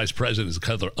she's vice president is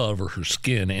because of her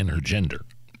skin and her gender.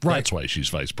 Right. That's why she's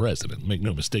vice president. Make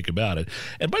no mistake about it.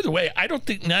 And by the way, I don't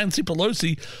think Nancy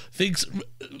Pelosi thinks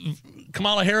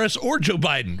Kamala Harris or Joe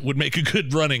Biden would make a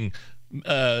good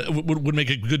would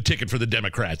make a good ticket for the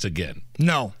Democrats again.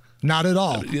 No. Not at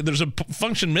all. There's a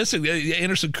function missing.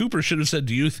 Anderson Cooper should have said,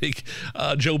 "Do you think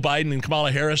Joe Biden and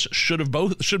Kamala Harris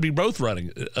should be both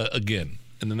running again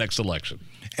in the next election?"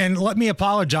 And let me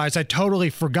apologize. I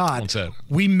totally forgot. What's that?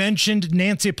 We mentioned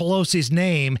Nancy Pelosi's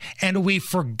name, and we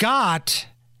forgot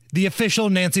the official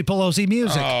Nancy Pelosi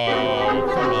music.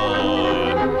 Oh, come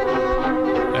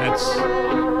on. That's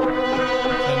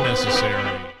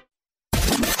unnecessary.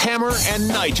 Hammer and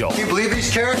Nigel. Can you believe these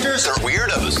characters are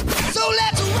weirdos? So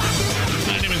let's rock it.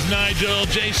 My name is Nigel.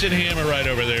 Jason Hammer right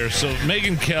over there. So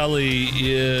Megyn Kelly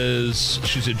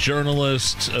she's a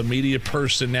journalist, a media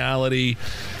personality.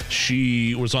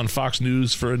 She was on Fox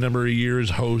News for a number of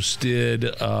years,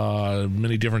 hosted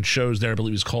many different shows there. I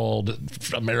believe it was called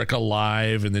America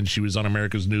Live, and then she was on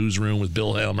America's Newsroom with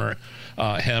Bill Hemmer.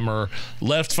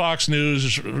 Left Fox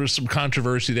News. There was some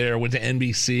controversy there. Went to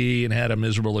NBC and had a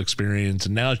miserable experience,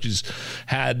 and now she's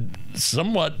had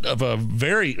somewhat of a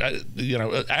very,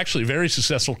 actually very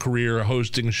successful career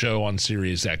hosting a show on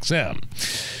Sirius XM.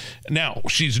 Now,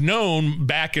 she's known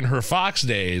back in her Fox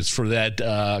days for that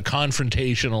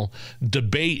confrontational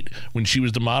debate when she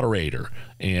was the moderator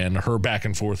and her back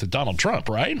and forth with Donald Trump,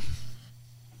 right?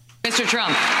 Mr.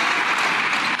 Trump,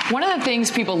 one of the things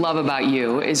people love about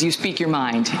you is you speak your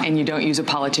mind and you don't use a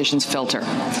politician's filter.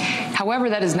 However,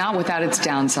 that is not without its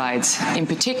downsides, in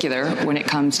particular when it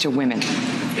comes to women.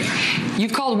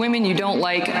 You've called women you don't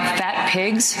like fat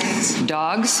pigs,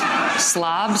 dogs,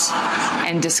 slobs,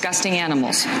 and disgusting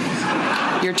animals.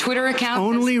 Your Twitter account...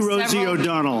 Only Rosie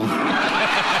O'Donnell. No,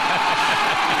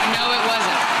 it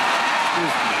wasn't.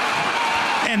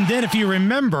 And then if you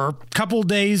remember, a couple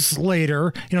days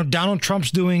later, Donald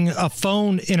Trump's doing a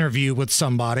phone interview with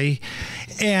somebody,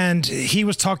 and he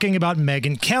was talking about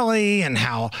Megyn Kelly and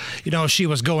how, she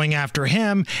was going after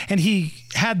him. And he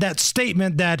had that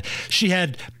statement that she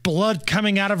had blood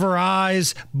coming out of her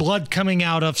eyes, blood coming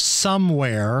out of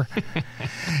somewhere.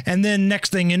 And then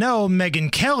next thing you know, Megyn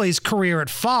Kelly's career at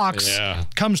Fox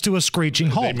comes to a screeching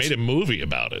halt. They made a movie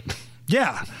about it.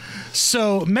 Yeah.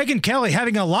 So Megyn Kelly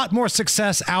having a lot more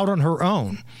success out on her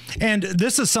own. And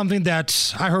this is something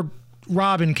that I heard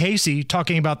Rob and Casey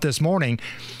talking about this morning.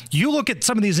 You look at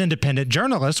some of these independent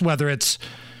journalists, whether it's,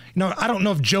 I don't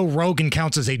know if Joe Rogan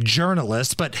counts as a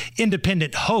journalist, but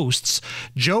independent hosts,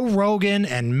 Joe Rogan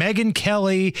and Megyn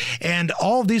Kelly and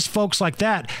all of these folks like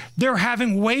that, they're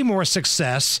having way more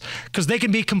success because they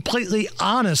can be completely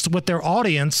honest with their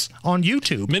audience on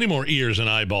YouTube. Many more ears and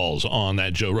eyeballs on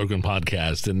that Joe Rogan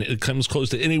podcast, and it comes close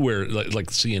to anywhere like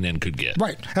CNN could get.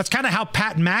 Right. That's kind of how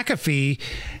Pat McAfee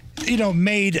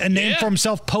made a name for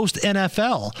himself post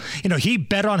NFL. He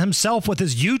bet on himself with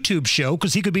his YouTube show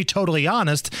because he could be totally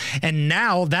honest. And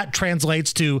now that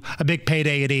translates to a big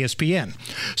payday at ESPN.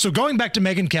 So going back to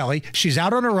Megyn Kelly, she's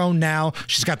out on her own now.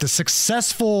 She's got the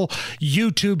successful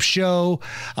YouTube show.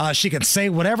 She can say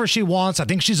whatever she wants. I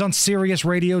think she's on Sirius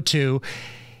Radio too.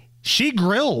 She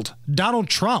grilled Donald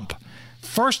Trump.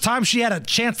 First time she had a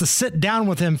chance to sit down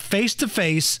with him face to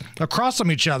face across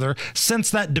from each other since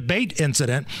that debate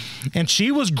incident. And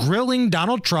she was grilling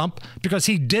Donald Trump because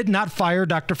he did not fire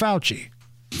Dr. Fauci.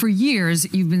 For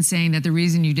years, you've been saying that the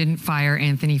reason you didn't fire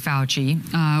Anthony Fauci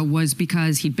was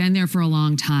because he'd been there for a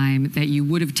long time, that you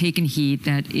would have taken heat,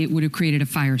 that it would have created a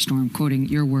firestorm, quoting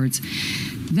your words.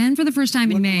 Then for the first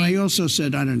time in May... I also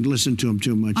said I didn't listen to him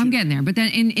too much. I'm getting there. But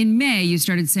then in May, you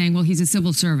started saying, well, he's a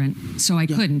civil servant, so I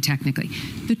couldn't technically.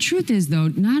 The truth is, though,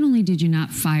 not only did you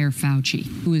not fire Fauci,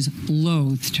 who is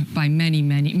loathed by many,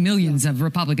 millions of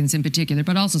Republicans in particular,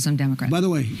 but also some Democrats. By the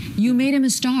way... You made him a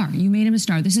star. You made him a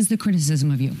star. This is the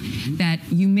criticism of you, that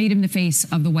you made him the face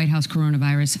of the White House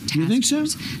coronavirus task You think so?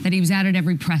 force, that he was out at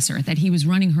every presser, that he was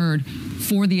running herd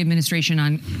for the administration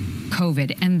on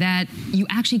COVID, and that you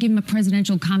actually gave him a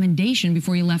presidential commendation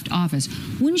before he left office.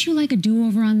 Wouldn't you like a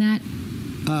do-over on that?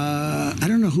 I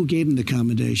don't know who gave him the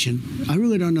commendation. I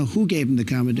really don't know who gave him the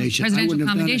commendation. Presidential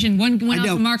commendation. One went out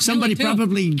to Mark Somebody Miller, too.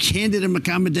 probably handed him a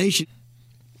commendation.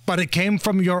 But it came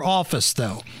from your office,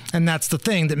 though. And that's the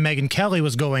thing that Megyn Kelly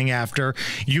was going after.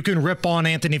 You can rip on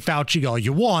Anthony Fauci all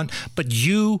you want, but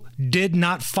you did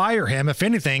not fire him. If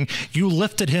anything, you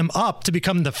lifted him up to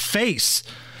become the face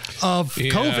of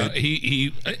COVID.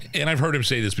 He and I've heard him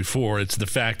say this before. It's the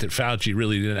fact that Fauci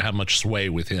really didn't have much sway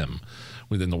with him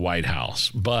within the White House.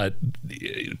 But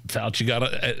Fauci got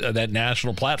that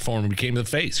national platform and became the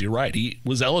face. You're right. He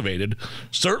was elevated,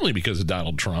 certainly because of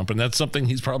Donald Trump. And that's something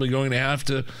he's probably going to have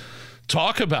to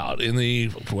talk about in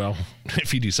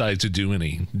if he decides to do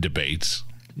any debates.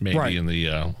 Maybe in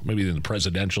the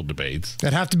presidential debates.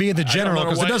 It'd have to be in the general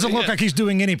because it doesn't look like he's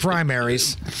doing any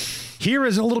primaries. Here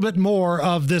is a little bit more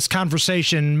of this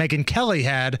conversation Megyn Kelly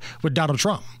had with Donald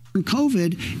Trump. On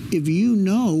COVID, if you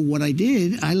know what I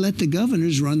did, I let the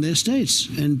governors run their states.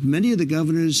 And many of the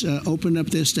governors opened up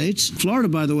their states. Florida,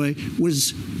 by the way,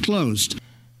 was closed.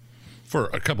 For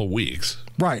a couple weeks.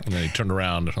 Right. And then he turned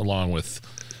around along with...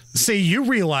 See, you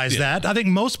realize that. I think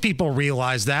most people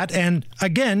realize that. And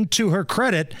again, to her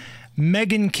credit,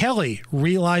 Megyn Kelly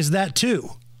realized that too.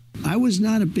 I was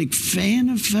not a big fan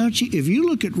of Fauci. If you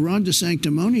look at Ron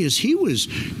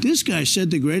DeSanctimonious, this guy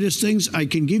said the greatest things. I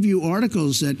can give you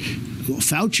articles that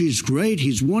Fauci's great.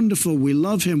 He's wonderful. We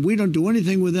love him. We don't do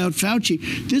anything without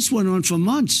Fauci. This went on for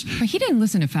months. But he didn't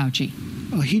listen to Fauci.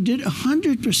 Oh, he did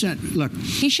 100%. Look.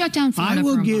 He shut down Florida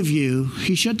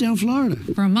he shut down Florida.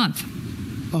 For a month.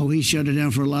 Oh, he shut it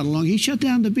down for a lot of long. He shut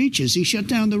down the beaches. He shut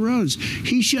down the roads.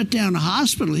 He shut down a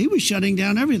hospital. He was shutting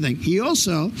down everything. He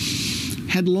also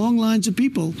had long lines of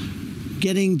people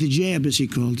getting the jab, as he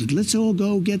called it. Let's all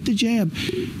go get the jab.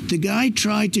 The guy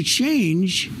tried to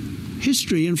change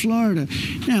history in Florida.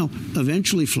 Now,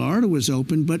 eventually Florida was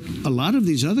open, but a lot of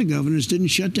these other governors didn't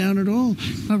shut down at all.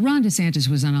 But Ron DeSantis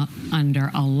was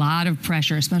under a lot of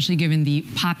pressure, especially given the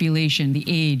population, the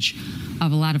age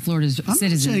of a lot of Florida's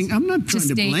citizens. I'm not trying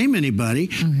to blame anybody,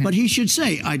 but he should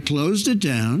say, I closed it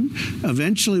down.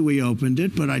 Eventually we opened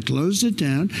it, but I closed it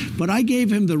down. But I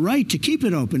gave him the right to keep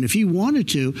it open if he wanted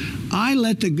to. I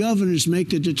let the governors make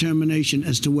the determination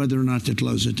as to whether or not to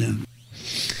close it down.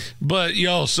 But you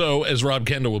also, as Rob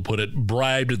Kendall would put it,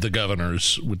 bribed the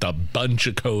governors with a bunch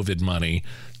of COVID money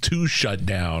to shut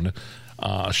down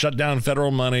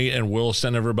federal money, and we'll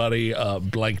send everybody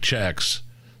blank checks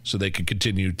so they could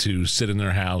continue to sit in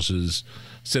their houses,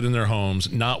 sit in their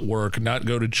homes, not work, not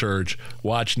go to church,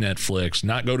 watch Netflix,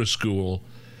 not go to school.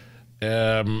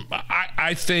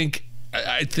 I think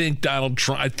Donald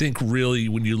Trump, I think really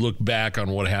when you look back on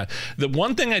what happened, the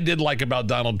one thing I did like about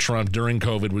Donald Trump during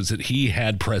COVID was that he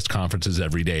had press conferences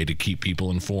every day to keep people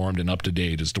informed and up to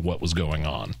date as to what was going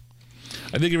on.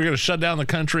 I think if you're going to shut down the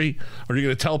country, or you're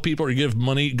going to tell people, or you give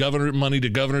money to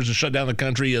governors to shut down the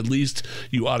country, at least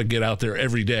you ought to get out there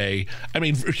every day. I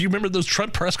mean, you remember those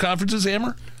Trump press conferences,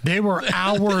 Amber? They were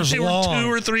hours long. They were 2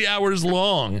 or 3 hours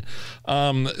long.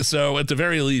 So at the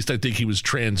very least, I think he was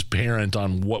transparent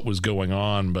on what was going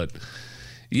on. But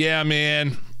yeah,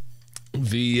 man,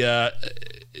 the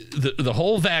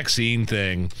whole vaccine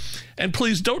thing, and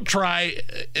please don't try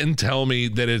and tell me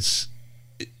that it's,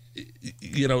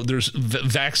 there's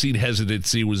vaccine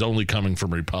hesitancy was only coming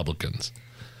from Republicans.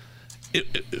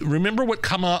 Remember what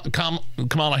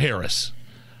Kamala Harris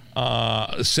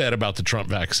said about the Trump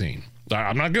vaccine.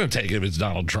 I'm not going to take it if it's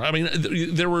Donald Trump. I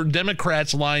mean, there were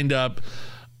Democrats lined up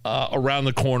around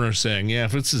the corner saying, yeah,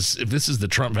 if this is the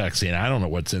Trump vaccine, I don't know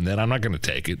what's in that. I'm not going to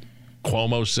take it.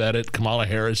 Cuomo said it. Kamala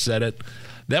Harris said it.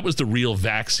 That was the real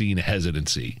vaccine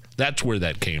hesitancy. That's where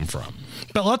that came from.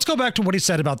 But let's go back to what he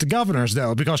said about the governors,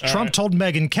 though, because Trump told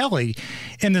Megyn Kelly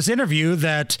in this interview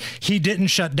that he didn't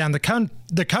shut down the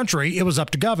country. It was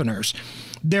up to governors.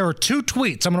 There are 2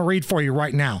 tweets I'm going to read for you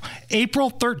right now. April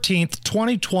 13th,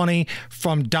 2020,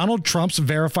 from Donald Trump's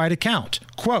verified account.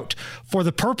 Quote, for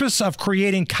the purpose of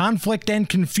creating conflict and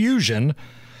confusion,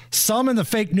 some in the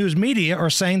fake news media are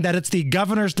saying that it's the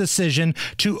governor's decision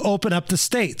to open up the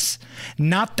states,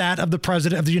 not that of the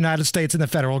president of the United States and the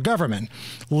federal government.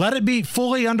 Let it be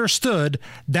fully understood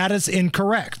that is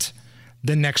incorrect.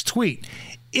 The next tweet.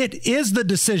 It is the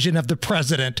decision of the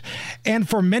president, and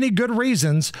for many good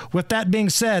reasons. With that being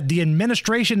said, the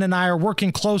administration and I are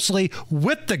working closely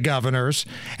with the governors,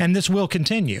 and this will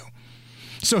continue.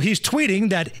 So he's tweeting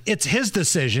that it's his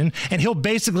decision, and he'll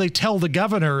basically tell the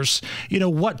governors,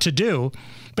 what to do.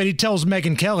 But he tells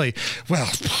Megyn Kelly, well,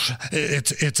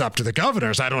 it's up to the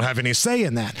governors. I don't have any say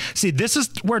in that. See, this is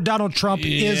where Donald Trump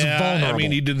is vulnerable. I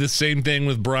mean, he did the same thing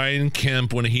with Brian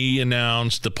Kemp when he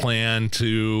announced the plan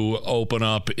to open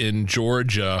up in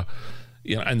Georgia.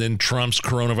 And then Trump's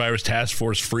coronavirus task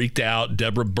force freaked out.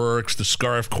 Deborah Birx, the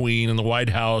scarf queen in the White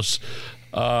House,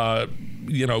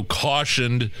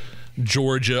 cautioned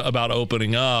Georgia about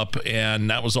opening up, and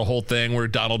that was a whole thing where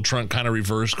Donald Trump kind of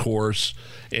reversed course.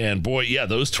 And boy, yeah,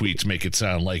 those tweets make it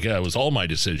sound like it was all my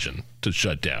decision to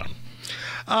shut down.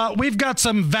 We've got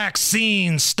some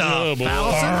vaccine stuff.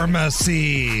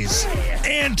 Pharmacies,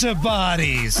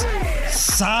 antibodies,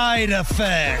 side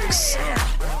effects,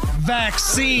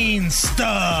 vaccine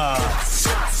stuff.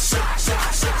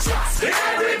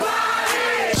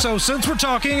 Everybody! So since we're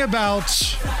talking about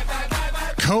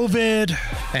COVID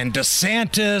and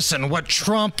DeSantis and what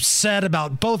Trump said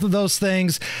about both of those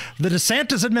things, the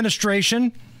DeSantis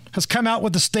administration has come out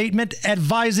with a statement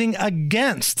advising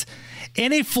against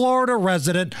any Florida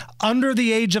resident under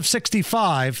the age of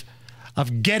 65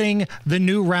 of getting the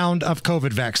new round of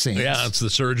COVID vaccines. Yeah, it's the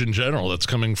Surgeon General. That's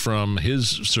coming from his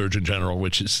Surgeon General,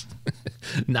 which is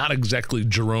not exactly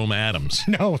Jerome Adams.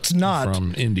 No, it's not.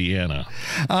 From Indiana.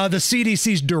 The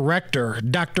CDC's director,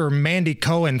 Dr. Mandy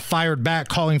Cohen, fired back,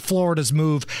 calling Florida's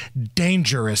move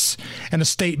dangerous in a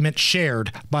statement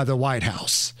shared by the White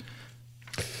House.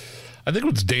 I think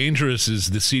what's dangerous is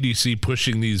the CDC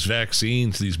pushing these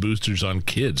vaccines, these boosters on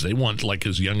kids. They want like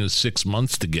as young as 6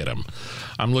 months to get them.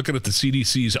 I'm looking at the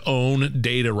CDC's own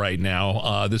data right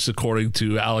now. This according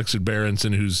to Alex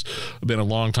Berenson, who's been a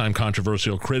longtime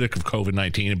controversial critic of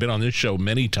COVID-19 and been on this show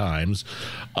many times.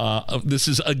 This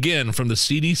is, again, from the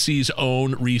CDC's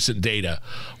own recent data.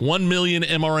 1 million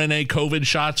mRNA COVID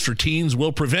shots for teens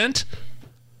will prevent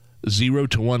 0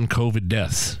 to 1 COVID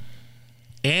deaths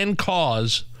and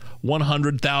cause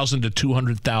 100,000 to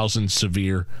 200,000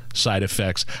 severe side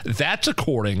effects. That's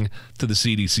according to the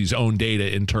CDC's own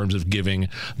data in terms of giving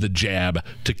the jab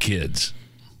to kids.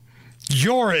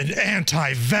 You're an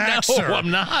anti-vaxxer. No,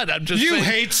 I'm not. I'm just You saying,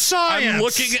 hate science. I'm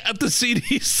looking at the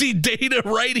CDC data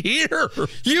right here.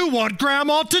 You want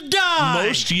grandma to die.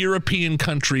 Most European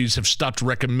countries have stopped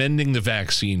recommending the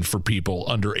vaccine for people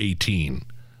under 18,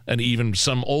 and even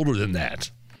some older than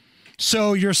that.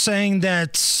 So you're saying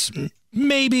that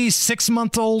maybe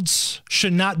 6-month-olds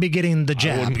should not be getting the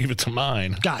jab? I wouldn't give it to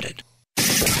mine. Got it.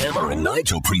 Hammer and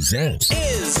Nigel presents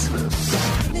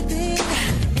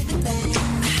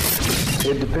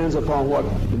It depends upon what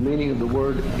the meaning of the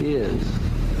word is.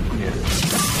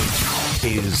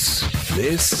 Is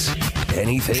this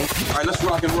anything? All right, let's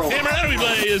rock and roll. Hammer, how do we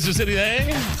play Is This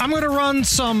Anything? I'm going to run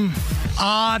some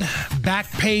odd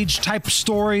back page type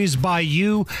stories by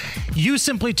you. You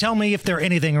simply tell me if they're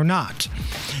anything or not.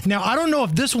 Now, I don't know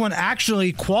if this one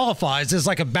actually qualifies as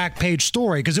like a back page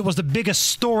story because it was the biggest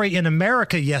story in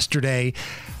America yesterday,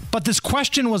 but this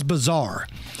question was bizarre.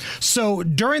 So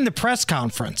during the press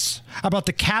conference about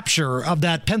the capture of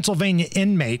that Pennsylvania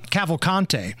inmate,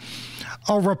 Cavalcante,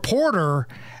 a reporter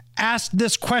asked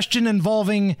this question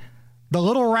involving the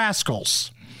Little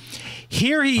Rascals.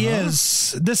 Here he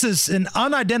is. This is an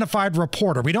unidentified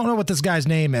reporter. We don't know what this guy's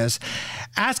name is,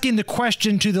 asking the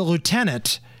question to the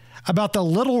lieutenant about the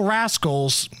Little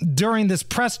Rascals during this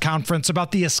press conference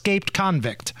about the escaped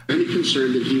convict. Any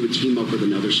concern that he would team up with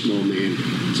another small man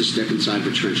to step inside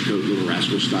the trench coat, Little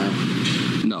Rascal style?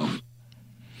 No.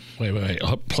 Wait.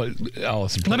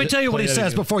 Allison, Let me tell you what he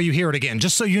says before you hear it again,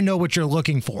 just so you know what you're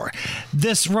looking for.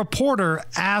 This reporter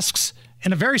asks,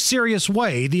 in a very serious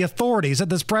way, the authorities at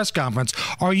this press conference,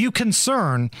 are you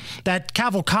concerned that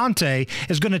Cavalcante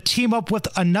is going to team up with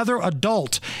another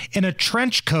adult in a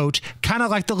trench coat, kind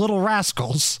of like the Little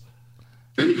Rascals?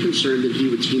 Any concern that he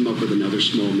would team up with another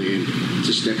small man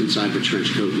to step inside the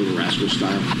trench coat, Little Rascal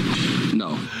style?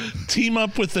 No. Team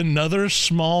up with another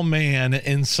small man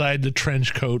inside the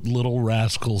trench coat, Little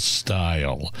Rascal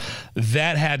style.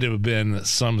 That had to have been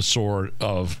some sort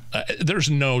of... there's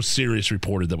no serious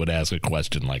reporter that would ask a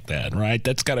question like that, right?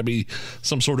 That's got to be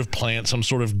some sort of plant, some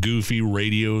sort of goofy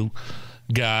radio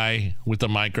guy with the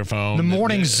microphone. The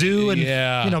morning zoo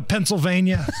in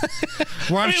Pennsylvania.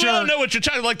 Where we all know what you're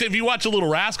talking about. Like if you watch the Little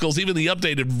Rascals, even the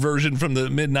updated version from the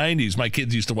mid-90s, my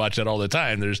kids used to watch that all the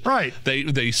time. There's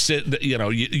they sit,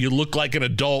 you look like an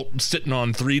adult sitting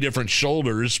on 3 different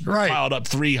shoulders, piled up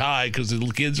 3 high because the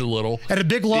kids are little. And a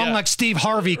big long like Steve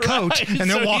Harvey coat, and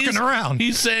they're walking around.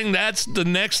 He's saying that's the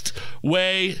next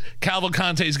way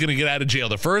Cavalcante is going to get out of jail.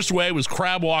 The first way was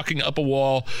crab walking up a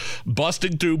wall,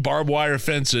 busting through barbed wire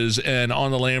fences, and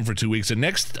on the lam for 2 weeks. And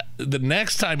the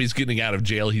next time he's getting out of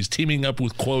jail, he's teaming up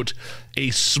with, quote, a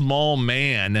small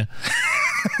man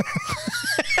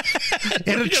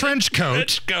in a trench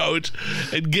coat,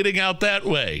 and getting out that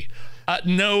way.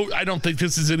 No, I don't think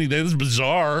this is anything. This is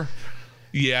bizarre.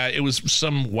 Yeah, it was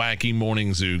some wacky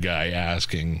morning zoo guy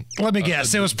asking. Let me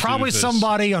guess. It was probably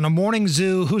somebody on a morning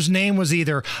zoo whose name was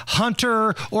either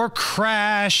Hunter or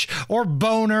Crash or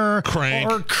Boner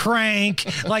or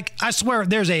Crank. Like, I swear,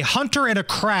 there's a Hunter and a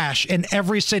Crash in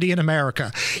every city in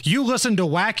America. You listen to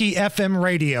wacky FM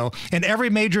radio in every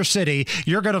major city,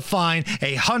 you're going to find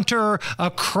a Hunter,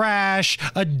 a Crash,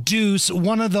 a Deuce.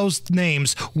 One of those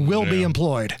names will be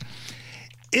employed.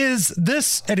 Is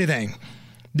this anything?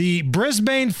 The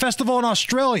Brisbane Festival in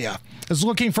Australia is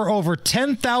looking for over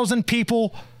 10,000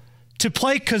 people to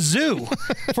play kazoo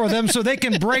for them so they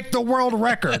can break the world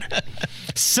record.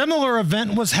 Similar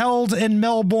event was held in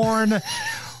Melbourne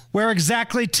where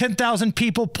exactly 10,000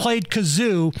 people played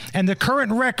kazoo, and the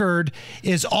current record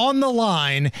is on the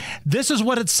line. This is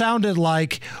what it sounded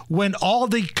like when all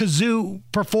the kazoo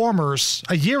performers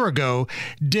a year ago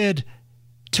did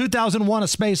 2001: A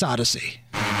Space Odyssey.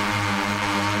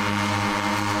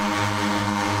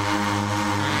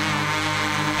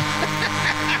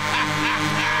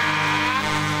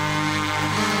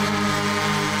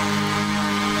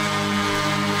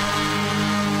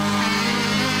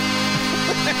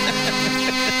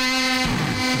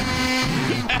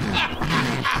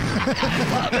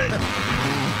 Love it.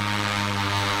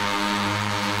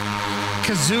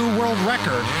 Kazoo world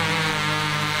record.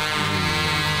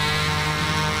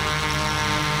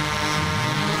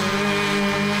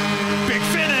 Big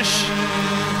finish.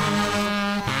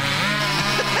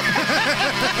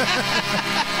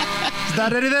 Is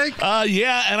that anything?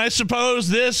 Yeah, and I suppose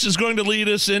this is going to lead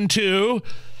us into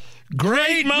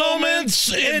great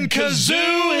moments in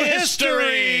kazoo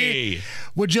history.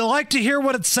 Would you like to hear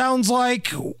what it sounds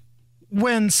like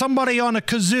when somebody on a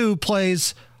kazoo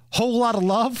plays Whole Lot of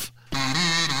Love?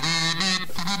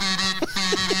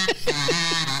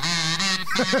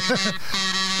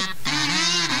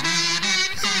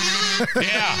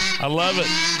 Yeah, I love it.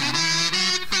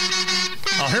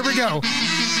 Oh, here we go.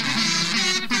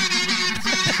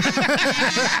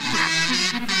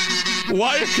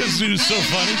 Why are kazoos so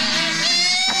funny?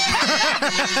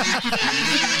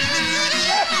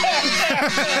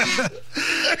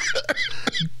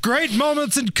 Great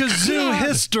moments in kazoo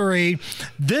history.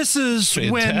 This is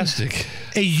fantastic.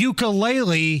 When a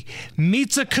ukulele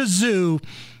meets a kazoo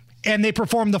and they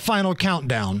perform the final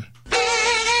countdown.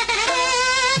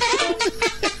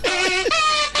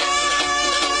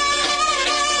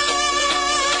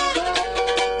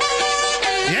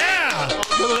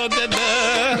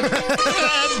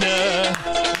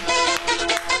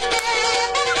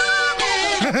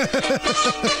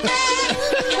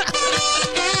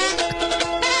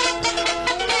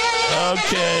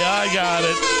 Okay, I got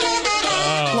it.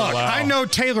 Oh, Look, wow. I know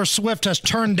Taylor Swift has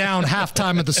turned down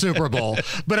halftime at the Super Bowl,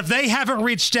 but if they haven't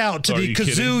reached out to the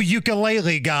kazoo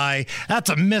ukulele guy, that's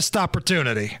a missed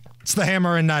opportunity. It's the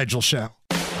Hammer and Nigel Show.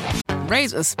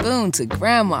 Raise a spoon to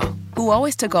Grandma, who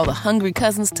always took all the hungry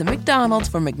cousins to McDonald's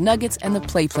for McNuggets and the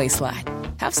Play Slide.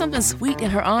 Have something sweet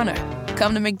in her honor.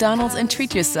 Come to McDonald's and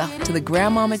treat yourself to the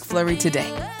Grandma McFlurry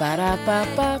today.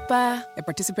 Ba-da-ba-ba-ba. At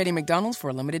participating McDonald's for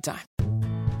a limited time.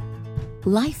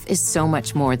 Life is so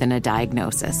much more than a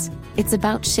diagnosis. It's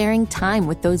about sharing time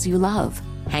with those you love,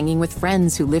 hanging with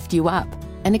friends who lift you up,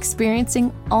 and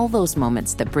experiencing all those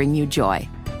moments that bring you joy.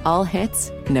 All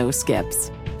hits, no skips.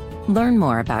 Learn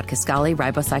more about Kisqali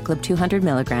Ribociclib 200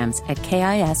 milligrams at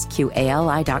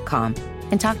KISQALI.com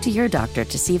and talk to your doctor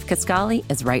to see if Kisqali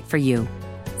is right for you.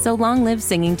 So long live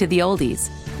singing to the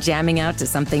oldies, jamming out to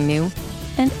something new,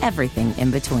 and everything in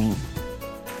between.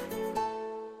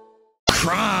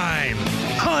 Crime,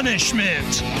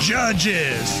 punishment,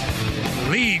 judges,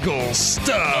 legal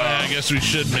stuff. I guess we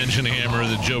should mention, Hammer,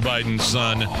 that Joe Biden's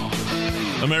son,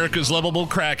 America's lovable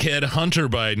crackhead Hunter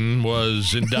Biden,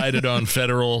 was indicted on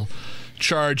federal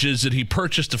charges that he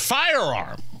purchased a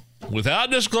firearm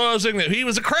without disclosing that he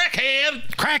was a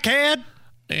crackhead. Crackhead!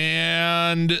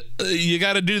 And you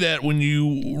got to do that when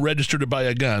you register to buy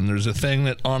a gun. There's a thing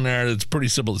that on there that's pretty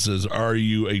simple. It says, "Are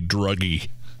you a druggie?"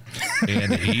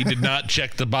 And he did not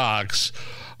check the box.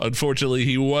 Unfortunately,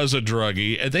 he was a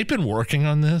druggie. And they've been working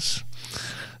on this.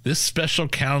 This special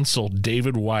counsel,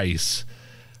 David Weiss,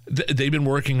 they've been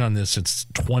working on this since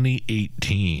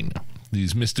 2018.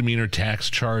 These misdemeanor tax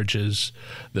charges,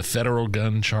 the federal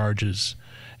gun charges.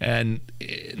 And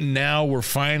now we're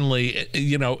finally,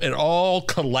 it all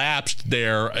collapsed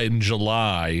there in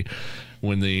July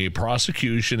when the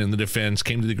prosecution and the defense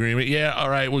came to the agreement. Yeah,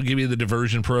 all right, we'll give you the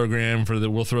diversion program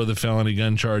we'll throw the felony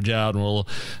gun charge out, and we'll,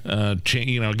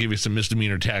 give you some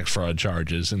misdemeanor tax fraud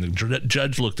charges. And the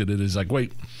judge looked at it and is like,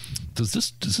 wait, does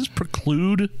this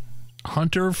preclude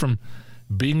Hunter from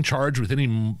being charged with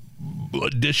any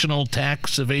additional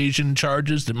tax evasion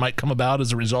charges that might come about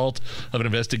as a result of an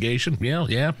investigation?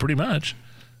 Yeah, pretty much.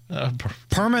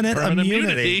 Permanent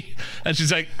immunity. And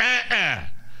she's like,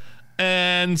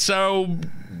 And so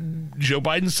Joe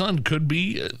Biden's son could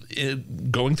be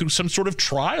going through some sort of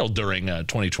trial during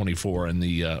 2024 in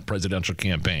the presidential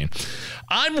campaign.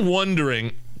 I'm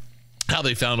wondering how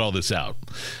they found all this out.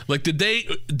 Like,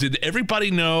 did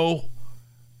everybody know?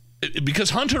 Because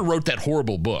Hunter wrote that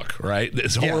horrible book, right?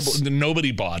 It's horrible. Yes.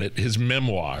 Nobody bought it. His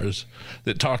memoirs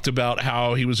that talked about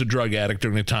how he was a drug addict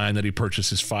during the time that he purchased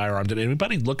his firearm. Did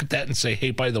anybody look at that and say, hey,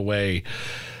 by the way,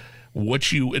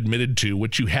 what you have admitted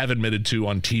to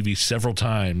on TV several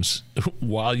times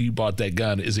while you bought that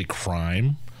gun is a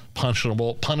crime,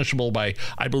 punishable by,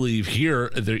 I believe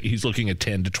here, he's looking at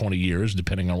 10 to 20 years,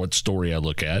 depending on what story I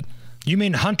look at. You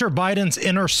mean Hunter Biden's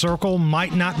inner circle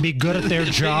might not be good at their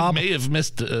job? They may have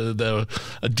missed a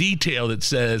detail that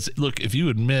says, look, if you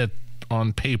admit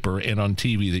on paper and on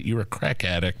TV that you're a crack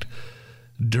addict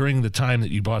during the time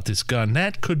that you bought this gun,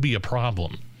 that could be a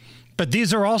problem. But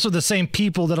these are also the same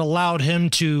people that allowed him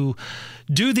to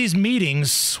do these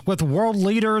meetings with world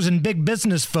leaders and big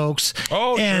business folks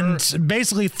and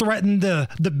basically threaten the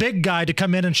big guy to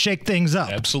come in and shake things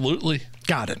up. Absolutely.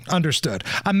 Got it. Understood.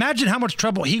 Imagine how much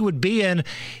trouble he would be in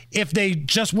if they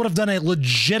just would have done a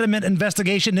legitimate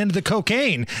investigation into the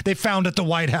cocaine they found at the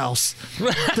White House.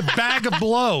 The bag of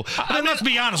blow. But let's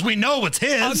be honest, we know it's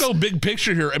his. I'll go big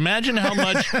picture here. Imagine how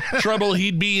much trouble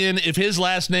he'd be in if his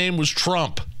last name was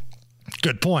Trump.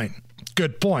 Good point.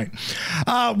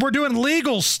 We're doing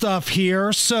legal stuff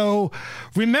here. So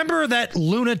remember that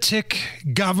lunatic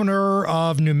governor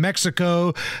of New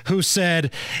Mexico who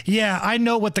said, yeah, I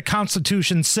know what the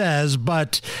Constitution says,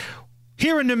 but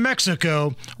here in New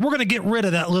Mexico, we're going to get rid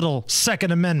of that little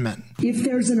Second Amendment. If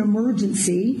there's an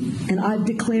emergency, and I've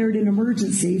declared an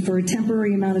emergency for a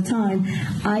temporary amount of time,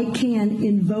 I can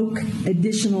invoke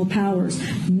additional powers.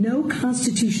 No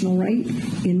constitutional right,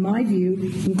 in my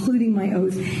view, including my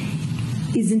oath,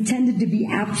 is intended to be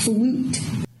absolute.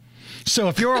 So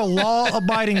if you're a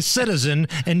law-abiding citizen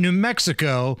in New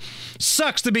Mexico,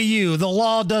 sucks to be you. The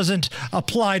law doesn't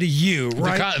apply to you,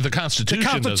 right? The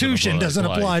Constitution doesn't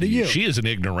apply to you. She is an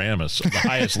ignoramus at the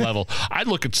highest level. I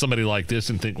look at somebody like this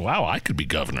and think, wow, I could be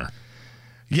governor.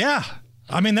 Yeah,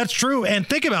 I mean, that's true. And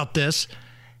think about this.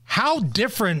 How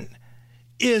different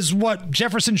is what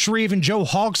Jefferson Shreve and Joe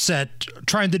Hogsett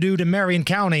trying to do to Marion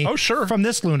County from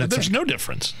this lunatic? There's no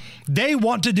difference. They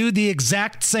want to do the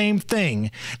exact same thing.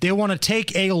 They want to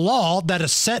take a law that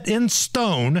is set in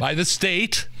stone by the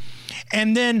state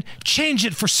and then change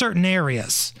it for certain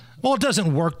areas. Well, it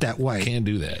doesn't work that way. Can't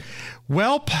do that.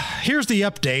 Well, here's the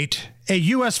update. A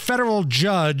U.S. federal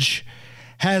judge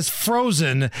has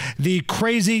frozen the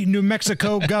crazy New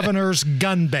Mexico governor's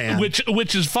gun ban.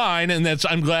 Which is fine, and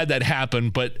I'm glad that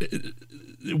happened, but it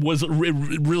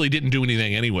really didn't do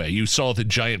anything anyway. You saw the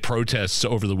giant protests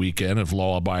over the weekend of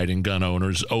law-abiding gun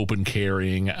owners open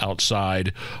carrying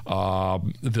outside I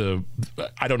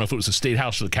don't know if it was the State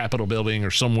House or the Capitol building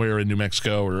or somewhere in New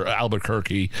Mexico or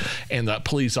Albuquerque, and the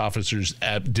police officers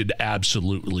did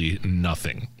absolutely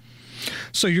nothing.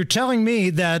 So you're telling me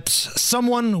that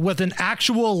someone with an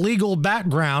actual legal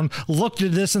background looked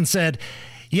at this and said,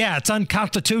 yeah, it's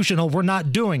unconstitutional, we're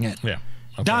not doing it. Yeah.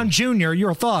 Okay. Don Jr.,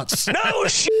 your thoughts? No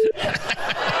shit! Who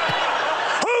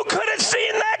could have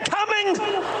seen that coming?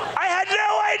 I had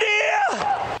no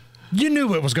idea! You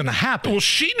knew it was going to happen. Well,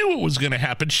 she knew it was going to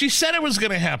happen. She said it was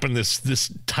going to happen.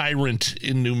 This tyrant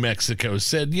in New Mexico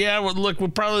said, yeah, well, look, we'll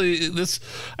probably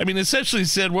essentially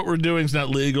said what we're doing is not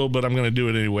legal, but I'm going to do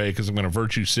it anyway because I'm going to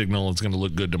virtue signal. It's going to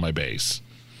look good to my base.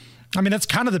 I mean, that's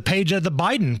kind of the page of the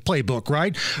Biden playbook,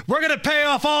 right? We're going to pay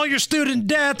off all your student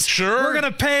debts. Sure. We're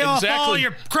going to pay off all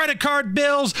your credit card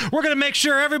bills. We're going to make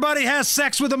sure everybody has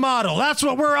sex with a model. That's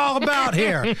what we're all about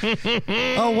here.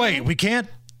 Oh, wait, we can't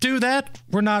do that?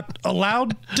 We're not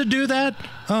allowed to do that?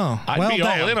 Oh, I'd be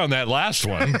all in on that last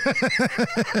one.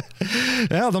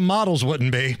 Well, the models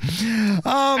wouldn't be.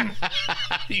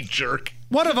 You jerk.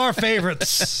 One of our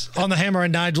favorites on the Hammer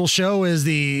and Nigel show is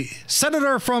the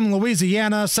senator from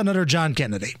Louisiana, Senator John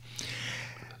Kennedy.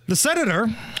 The senator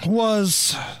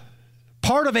was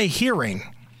part of a hearing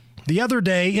the other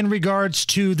day in regards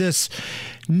to this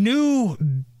new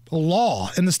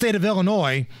law in the state of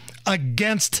Illinois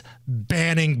against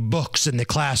banning books in the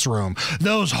classroom.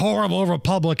 Those horrible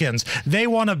Republicans, they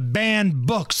want to ban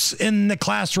books in the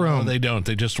classroom. No, they don't.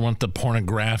 They just want the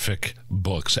pornographic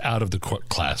books out of the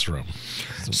classroom.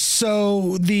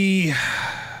 So the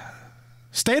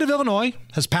state of Illinois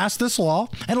has passed this law,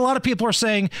 and a lot of people are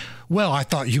saying, well, I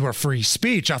thought you were free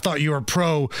speech. I thought you were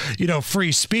pro,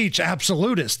 free speech,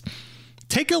 absolutist.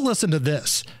 Take a listen to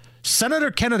this. Senator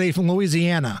Kennedy from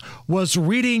Louisiana was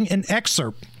reading an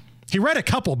excerpt. He read a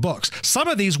couple books. Some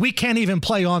of these we can't even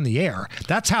play on the air.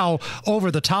 That's how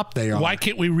over the top they are. Why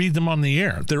can't we read them on the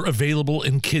air? They're available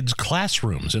in kids'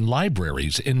 classrooms, in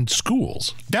libraries, in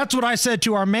schools. That's what I said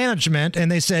to our management,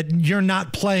 and they said, you're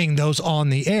not playing those on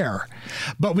the air.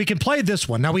 But we can play this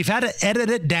one. Now, we've had to edit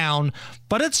it down,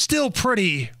 but it's still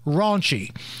pretty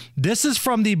raunchy. This is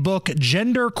from the book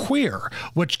Gender Queer,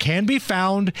 which can be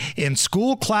found in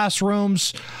school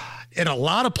classrooms in a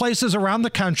lot of places around the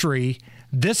country.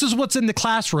 This is what's in the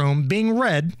classroom being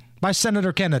read by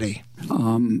Senator Kennedy.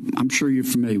 I'm sure you're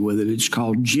familiar with it. It's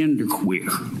called Gender Queer.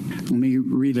 Let me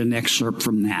read an excerpt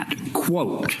from that.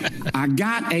 Quote, I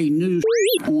got a new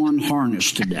on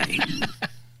harness today.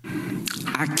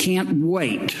 I can't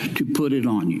wait to put it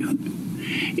on you.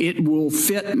 It will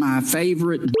fit my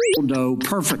favorite dildo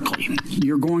perfectly.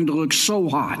 You're going to look so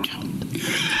hot.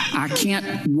 I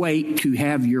can't wait to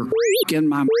have your in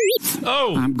my mouth.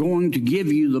 Oh. I'm going to give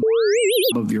you the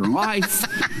of your life.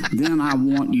 Then I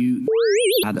want you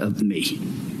out of me.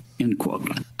 End quote.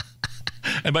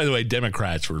 And by the way,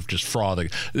 Democrats were just frothing,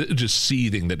 just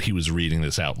seething that he was reading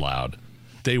this out loud.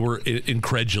 They were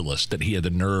incredulous that he had the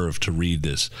nerve to read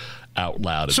this out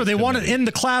loud. So they want it in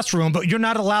the classroom, but you're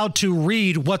not allowed to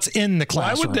read what's in the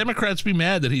classroom. Why would Democrats be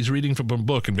mad that he's reading from a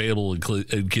book available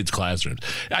in kids' classrooms?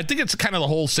 I think it's kind of the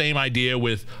whole same idea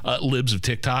with Libs of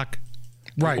TikTok.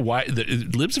 Right. Why the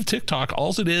Libs of TikTok,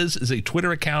 all it is a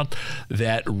Twitter account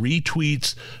that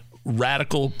retweets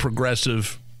radical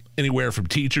progressive anywhere from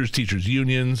teachers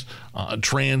unions,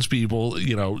 trans people,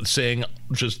 saying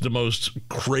just the most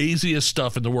craziest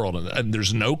stuff in the world. And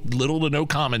there's little to no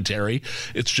commentary.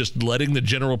 It's just letting the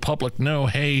general public know,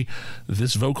 hey,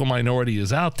 this vocal minority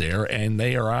is out there and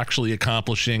they are actually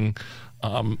accomplishing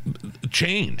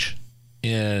change.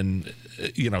 And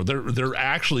they're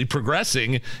actually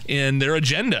progressing in their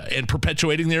agenda and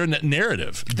perpetuating their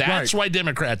narrative. That's why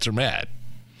Democrats are mad.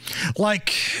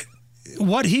 Like,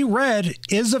 what he read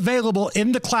is available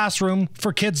in the classroom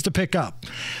for kids to pick up.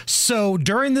 So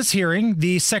during this hearing,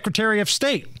 the Secretary of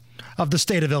State of the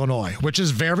state of Illinois, which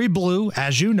is very blue,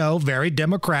 as you know, very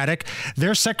Democratic,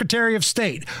 their Secretary of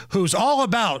State, who's all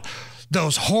about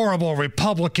those horrible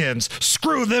Republicans,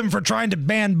 screw them for trying to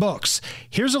ban books.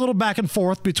 Here's a little back and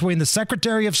forth between the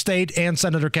Secretary of State and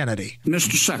Senator Kennedy.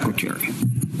 Mr. Secretary,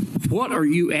 what are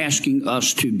you asking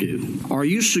us to do? Are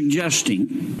you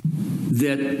suggesting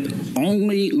that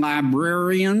only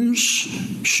librarians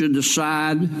should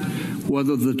decide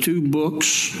whether the two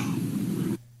books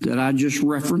that I just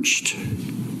referenced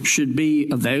should be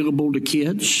available to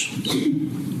kids?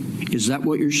 Is that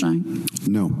what you're saying?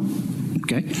 No.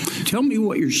 Okay. Tell me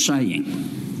what you're saying.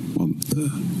 Well,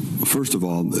 first of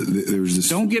all, there's this...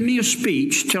 Don't give me a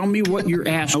speech. Tell me what you're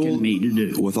asking me to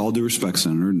do. With all due respect,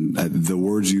 Senator, the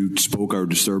words you spoke are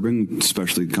disturbing,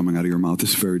 especially coming out of your mouth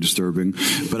is very disturbing.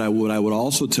 But I would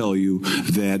also tell you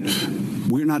that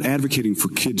we're not advocating for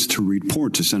kids to read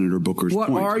porn, to Senator Booker's point.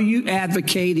 What are you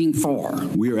advocating for?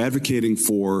 We are advocating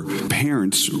for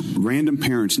parents, random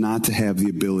parents, not to have the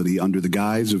ability, under the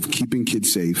guise of keeping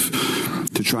kids safe,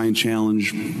 to try and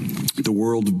challenge the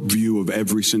world view of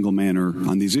every single manner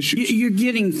on these issues. You're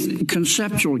getting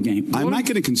conceptual game. I'm not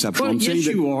getting conceptual. Well, yes,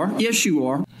 you are. Yes, you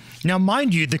are. Now,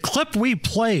 mind you, the clip we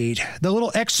played, the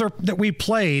little excerpt that we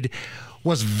played,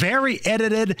 was very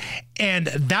edited, and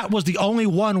that was the only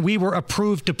one we were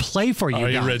approved to play for you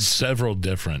guys. You read several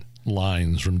different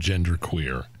lines from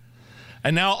genderqueer.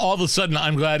 And now, all of a sudden,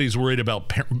 I'm glad he's worried about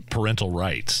parental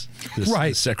rights.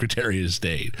 The Secretary of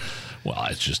State. Well,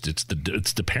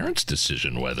 it's the parents'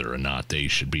 decision whether or not they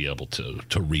should be able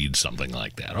to read something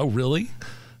like that. Oh, really?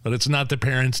 But it's not the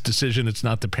parents' decision. It's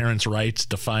not the parents' rights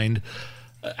to find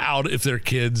out if their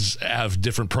kids have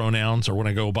different pronouns or want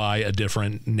to go by a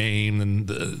different name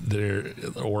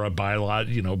than or a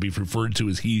biological, be referred to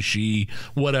as he, she,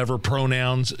 whatever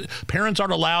pronouns. Parents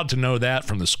aren't allowed to know that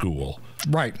from the school.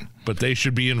 Right. But they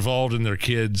should be involved in their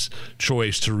kids'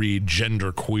 choice to read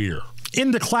genderqueer.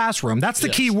 In the classroom. That's the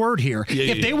key word here.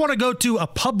 If they want to go to a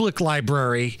public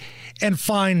library and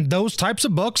find those types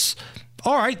of books,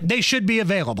 all right, they should be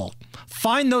available.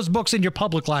 Find those books in your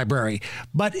public library.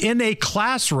 But in a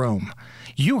classroom,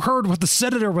 you heard what the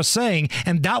senator was saying,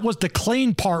 and that was the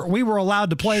clean part we were allowed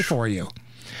to play for you.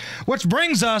 Which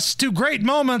brings us to great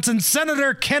moments in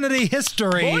Senator Kennedy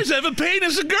history. Boys have a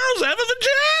penis and girls have a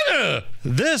vagina.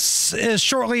 This is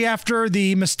shortly after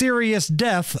the mysterious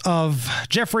death of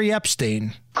Jeffrey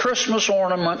Epstein. Christmas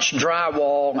ornaments,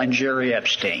 drywall, and Jerry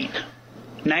Epstein.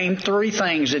 Name three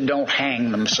things that don't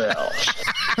hang themselves.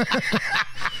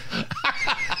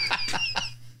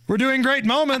 We're doing great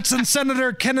moments in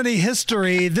Senator Kennedy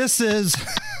history. This is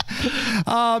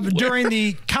during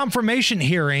the confirmation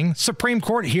hearing, Supreme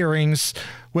Court hearings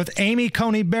with Amy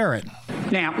Coney Barrett.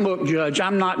 Now, look, Judge,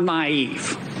 I'm not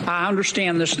naive. I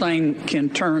understand this thing can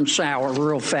turn sour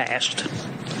real fast.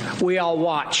 We all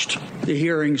watched the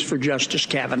hearings for Justice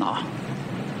Kavanaugh.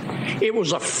 It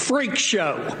was a freak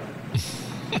show.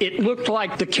 It looked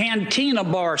like the cantina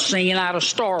bar scene out of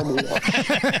Star Wars.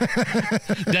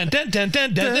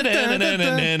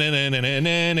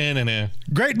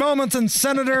 Great moments in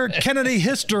Senator Kennedy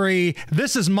history.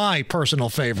 This is my personal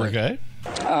favorite. Okay.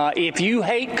 If you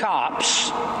hate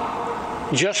cops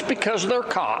just because they're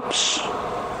cops,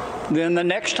 then the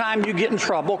next time you get in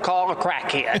trouble, call a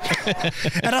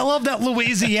crackhead. And I love that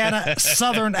Louisiana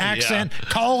Southern accent. Yeah.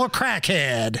 Call a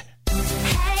crackhead.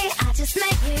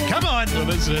 Come on. What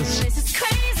is this? This is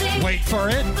crazy. Wait for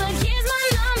it. But here's my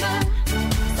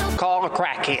number. Call a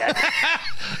crackhead.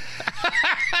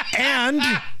 And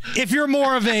if you're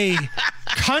more of a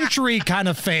country kind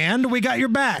of fan, we got your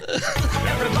back.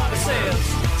 Everybody says,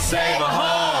 save a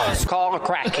horse. Call a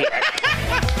crackhead.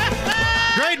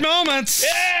 Great moments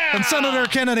in Senator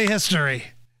Kennedy history.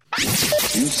 You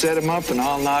set him up and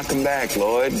I'll knock him back,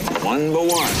 Lloyd. One by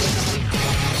one.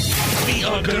 We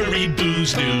are gonna read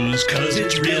Booze News, cause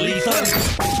it's really fun.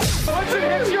 Once it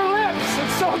hits your lips,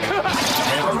 it's so good.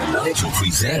 Hammer and Nigel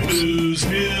present Booze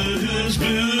News,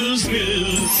 Booze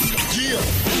News. Yeah.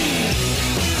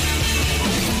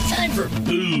 Time for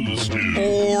Booze News.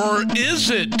 Or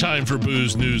is it time for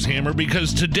Booze News, Hammer?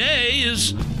 Because today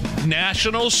is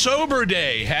National Sober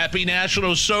Day. Happy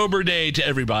National Sober Day to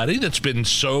everybody that's been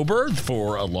sober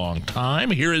for a long time.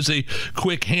 Here is a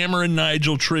quick Hammer and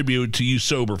Nigel tribute to you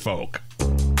sober folk.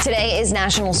 Today is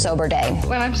National Sober Day.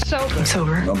 Well, I'm sober. I'm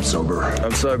sober. I'm sober.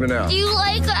 I'm sober now. Do you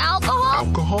like alcohol?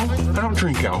 Alcohol? I don't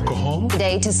drink alcohol.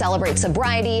 Today to celebrate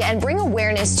sobriety and bring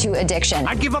awareness to addiction.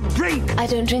 I give up drink. I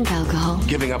don't drink alcohol.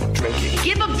 Giving up drinking.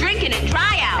 Give up drinking and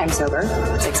dry out. I'm sober.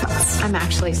 6 months. I'm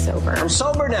actually sober. I'm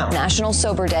sober now. National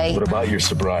Sober Day. What about your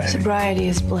sobriety? Sobriety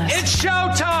is bliss. It's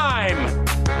showtime!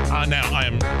 Now, I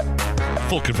am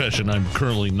full confession. I'm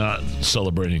currently not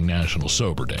celebrating National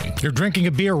Sober Day. You're drinking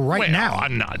a beer right now.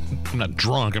 I'm not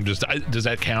drunk. I'm just. Does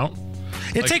that count?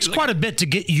 It takes quite a bit to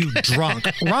get you drunk.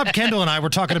 Rob Kendall and I were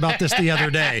talking about this the other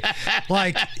day.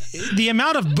 Like, the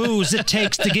amount of booze it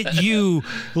takes to get you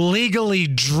legally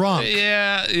drunk.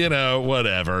 Yeah,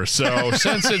 whatever. So,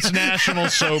 since it's National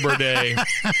Sober Day,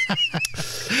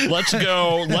 let's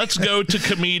go to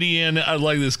comedian. I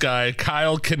like this guy,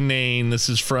 Kyle Kinane. This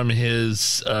is from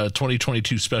his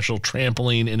 2022 special,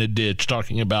 Trampoline in a Ditch,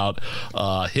 talking about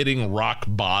hitting rock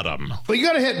bottom. But you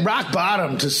got to hit rock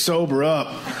bottom to sober up.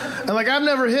 And, I've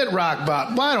never hit rock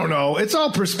bottom. Well, I don't know. It's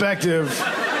all perspective.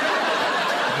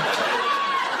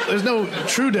 There's no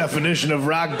true definition of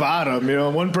rock bottom.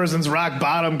 One person's rock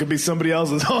bottom could be somebody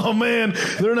else's. Oh, man,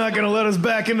 they're not going to let us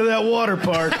back into that water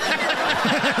park.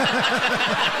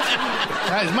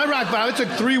 Guys, my rock bottom, I took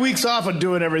 3 weeks off of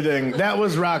doing everything. That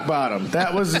was rock bottom.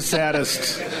 That was the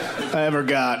saddest I ever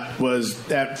got, was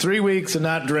at 3 weeks of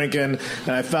not drinking, and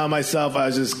I found myself, I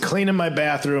was just cleaning my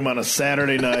bathroom on a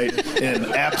Saturday night in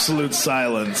absolute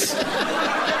silence.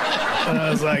 And I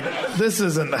was like, this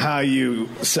isn't how you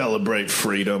celebrate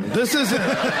freedom. This isn't.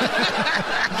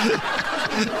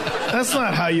 That's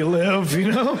not how you live,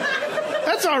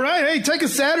 That's all right. Hey, take a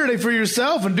Saturday for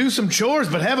yourself and do some chores,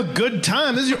 but have a good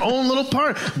time. This is your own little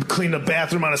part. Clean the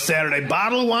bathroom on a Saturday.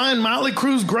 Bottle of wine, Motley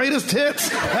Crue's greatest hits.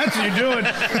 That's what you're doing.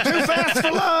 Too fast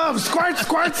for love. Squirt,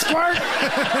 squirt, squirt.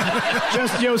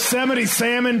 Just Yosemite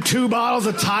salmon, 2 bottles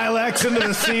of Tilex into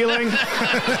the ceiling.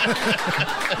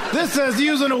 This says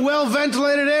using a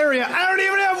well-ventilated area. I don't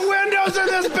even have windows in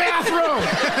this bathroom.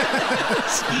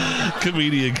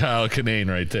 Comedian Kyle Kinane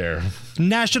right there.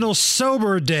 National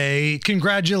Sober Day.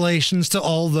 Congratulations to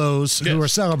all those who are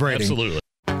celebrating. Absolutely.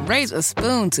 Raise a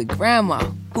spoon to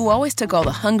Grandma, who always took all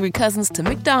the hungry cousins to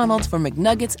McDonald's for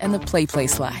McNuggets and the Play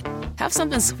Slide. Have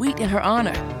something sweet in her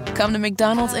honor. Come to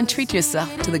McDonald's and treat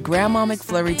yourself to the Grandma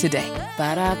McFlurry today.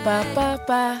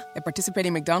 Ba-da-ba-ba-ba. At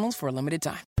participating McDonald's for a limited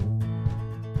time.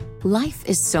 Life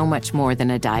is so much more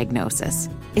than a diagnosis.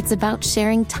 It's about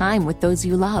sharing time with those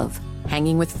you love,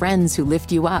 hanging with friends who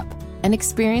lift you up, and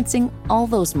experiencing all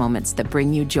those moments that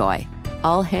bring you joy.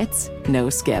 All hits,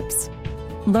 no skips.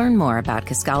 Learn more about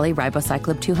Kisqali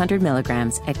Ribociclib 200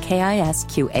 milligrams at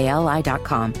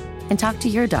KISQALI.com and talk to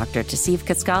your doctor to see if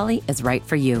Kisqali is right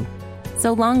for you.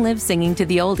 So long live singing to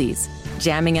the oldies,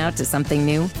 jamming out to something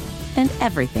new, and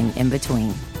everything in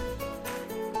between.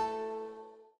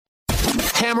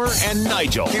 Hammer and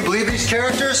Nigel. Can you believe these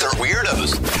characters are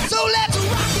weirdos? So let's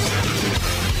rock it!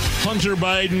 Hunter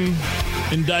Biden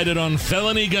indicted on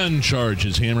felony gun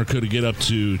charges. Hammer could get up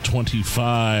to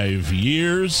 25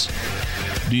 years.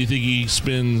 Do you think he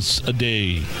spends a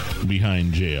day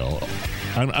behind jail?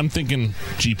 I'm thinking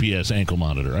GPS ankle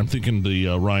monitor. I'm thinking the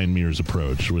Ryan Mears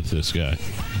approach with this guy,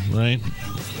 right?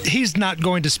 He's not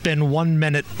going to spend 1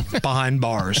 minute behind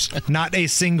bars. Not a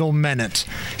single minute.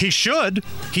 He should.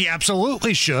 He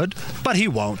absolutely should, but he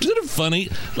won't. Isn't it funny?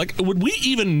 Would we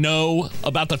even know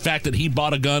about the fact that he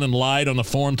bought a gun and lied on the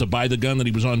form to buy the gun that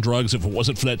he was on drugs if it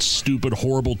wasn't for that stupid,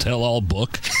 horrible tell-all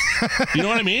book? You know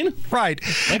what I mean? Right.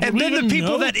 And then the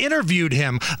people that interviewed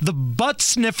him, the butt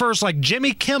sniffers like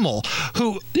Jimmy Kimmel,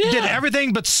 who did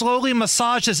everything but slowly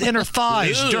massage his inner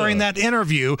thighs during that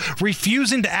interview,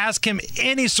 refusing to ask him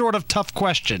any sort of tough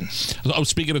question. Oh,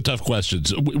 speaking of tough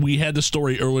questions, we had the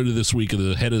story earlier this week of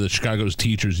the head of the Chicago's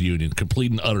Teachers Union,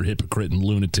 complete and utter hypocrite and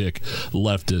lunatic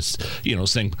leftist,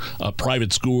 saying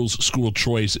private schools, school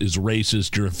choice is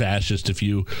racist. You're a fascist if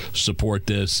you support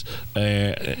this.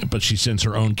 But she sends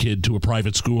her own kid to a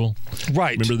private school.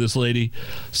 Right. Remember this lady?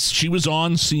 She was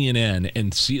on CNN,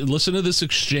 and listen to this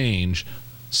exchange.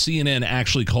 CNN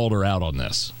actually called her out on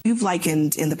this. You've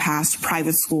likened in the past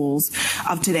private schools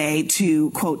of today to,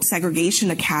 quote,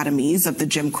 segregation academies of the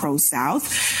Jim Crow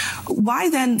South. Why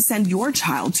then send your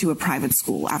child to a private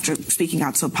school after speaking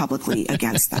out so publicly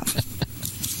against them?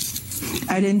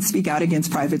 I didn't speak out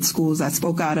against private schools. I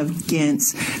spoke out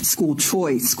against school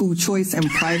choice. School choice and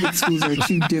private schools are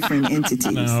two different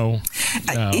entities. No.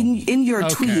 In your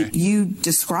tweet, you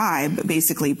describe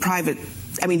basically private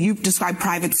I mean, you've described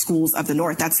private schools of the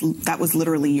North. That was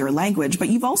literally your language. But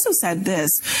you've also said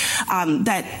this,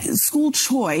 that school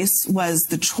choice was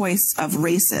the choice of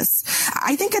racists.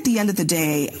 I think at the end of the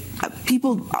day,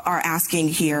 people are asking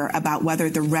here about whether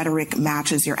the rhetoric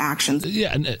matches your actions.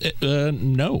 Yeah,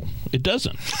 no, it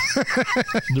doesn't.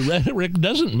 The rhetoric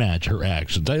doesn't match her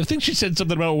actions. I think she said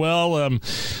something about, well, I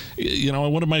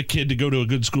wanted my kid to go to a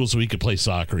good school so he could play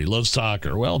soccer. He loves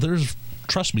soccer. Well,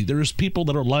 trust me, there's people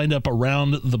that are lined up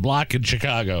around the block in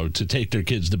Chicago to take their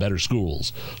kids to better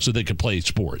schools so they could play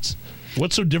sports.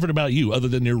 What's so different about you other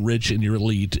than you're rich and you're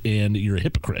elite and you're a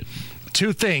hypocrite?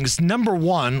 Two things. Number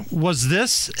one, was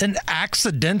this an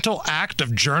accidental act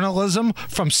of journalism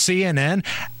from CNN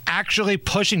actually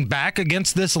pushing back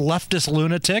against this leftist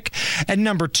lunatic? And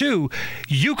number two,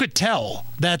 you could tell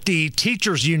that the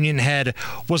teachers union head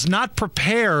was not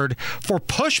prepared for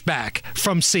pushback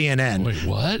from CNN. Wait,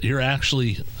 what? You're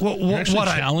actually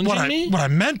challenging me? What I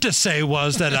meant to say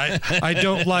was that I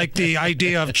don't like the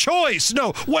idea of choice.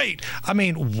 No, wait. I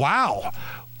mean, wow.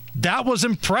 That was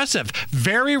impressive.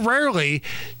 Very rarely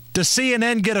does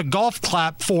CNN get a golf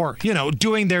clap for,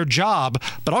 doing their job,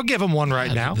 but I'll give them one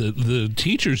right now. The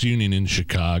teachers union in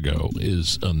Chicago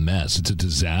is a mess. It's a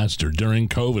disaster. During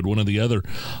COVID, one of the other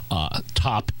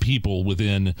top people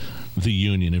within the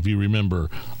union, if you remember,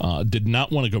 did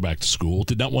not want to go back to school,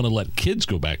 did not want to let kids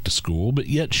go back to school, but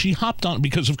yet she hopped on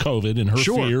because of COVID and her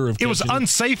fear of... It was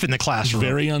unsafe in the classroom.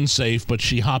 Very unsafe, but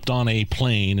she hopped on a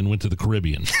plane and went to the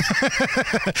Caribbean.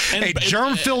 A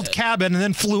germ-filled cabin and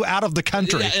then flew out of the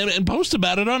country. Yeah, and post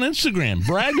about it on Instagram.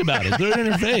 Brag about it. Throw it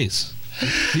in her face.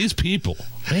 These people,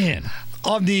 man.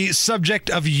 On the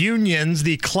subject of unions,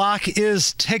 the clock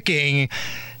is ticking.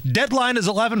 Deadline is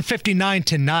 11:59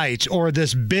 tonight, or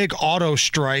this big auto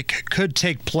strike could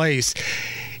take place.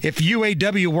 If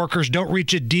UAW workers don't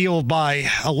reach a deal by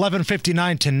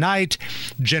 11:59 tonight,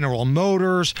 General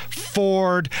Motors,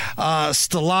 Ford,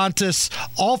 Stellantis,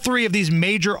 all three of these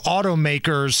major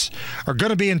automakers are going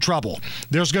to be in trouble.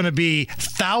 There's going to be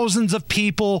thousands of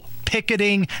people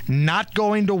picketing, not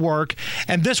going to work,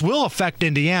 and this will affect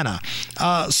Indiana.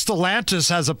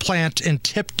 Stellantis has a plant in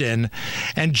Tipton,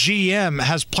 and GM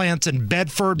has plants in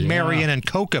Bedford, Marion, and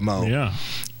Kokomo. Yeah.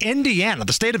 Indiana,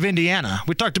 the state of Indiana,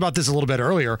 we talked about this a little bit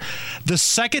earlier, the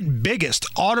second biggest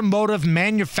automotive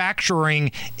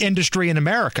manufacturing industry in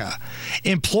America,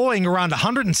 employing around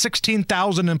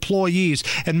 116,000 employees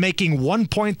and making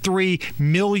 1.3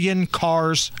 million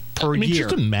cars per year.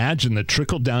 Just imagine the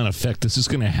trickle-down effect this is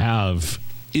going to have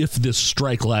if this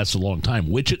strike lasts a long time,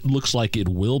 which it looks like it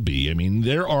will be. I mean,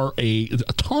 there are a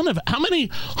ton of, how many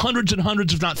hundreds and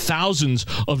hundreds, if not thousands,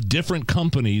 of different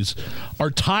companies are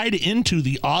tied into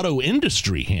the auto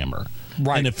industry, Hammer.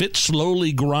 Right. And if it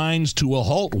slowly grinds to a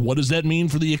halt, what does that mean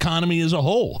for the economy as a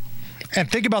whole? And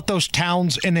think about those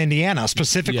towns in Indiana,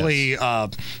 specifically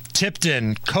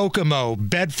Tipton, Kokomo,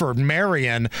 Bedford,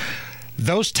 Marion.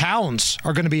 Those towns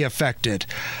are going to be affected.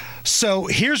 So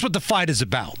here's what the fight is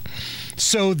about.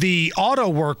 So the auto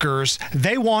workers,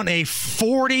 they want a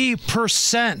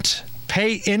 40%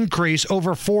 pay increase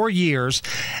over 4 years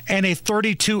and a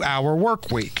 32-hour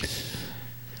work week.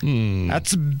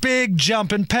 That's a big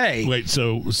jump in pay.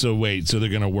 So they're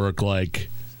going to work like,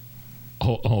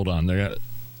 hold on, they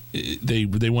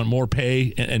want more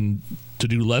pay and to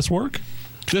do less work?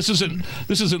 This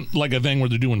isn't like a thing where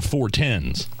they're doing 4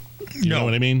 10s. You know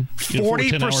what I mean?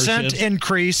 40%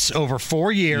 increase over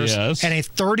 4 years and a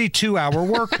 32-hour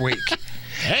work week.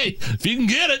 Hey, if you can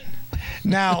get it.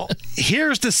 Now,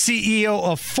 here's the CEO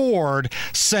of Ford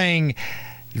saying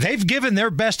they've given their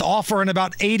best offer in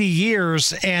about 80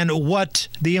 years and what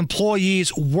the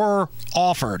employees were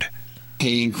offered.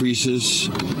 Pay increases,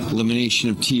 elimination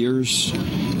of tiers,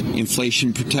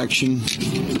 inflation protection,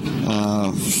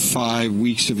 5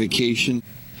 weeks of vacation.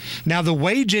 Now, the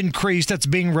wage increase that's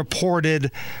being reported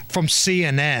from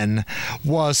CNN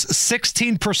was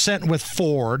 16% with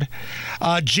Ford,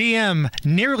 GM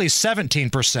nearly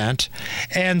 17%,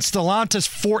 and Stellantis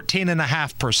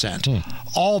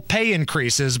 14.5%. All pay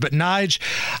increases, but Nige,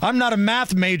 I'm not a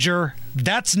math major.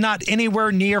 That's not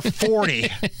anywhere near 40.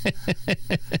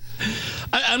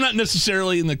 I'm not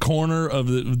necessarily in the corner of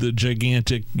the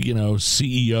gigantic,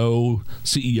 CEOs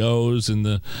and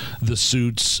the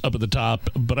suits up at the top,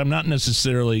 but I'm not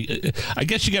necessarily. I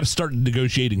guess you got to start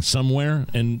negotiating somewhere,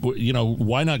 and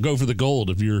why not go for the gold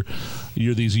if you're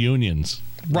these unions?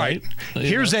 Right.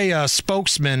 Here's a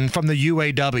spokesman from the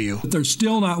UAW. They're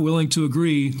still not willing to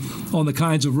agree on the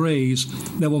kinds of raise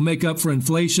that will make up for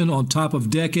inflation on top of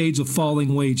decades of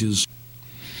falling wages.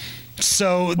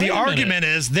 So the argument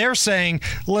is they're saying,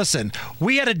 listen,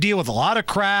 we had to deal with a lot of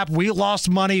crap. We lost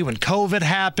money when COVID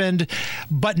happened.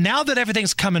 But now that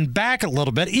everything's coming back a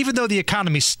little bit, even though the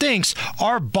economy stinks,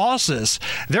 our bosses,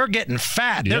 they're getting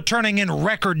fat. They're turning in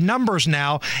record numbers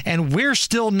now, and we're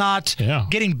still not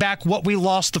getting back what we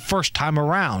lost the first time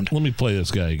around. Let me play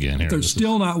this guy again here. They're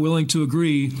still not willing to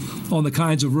agree on the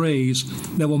kinds of raise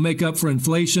that will make up for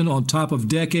inflation on top of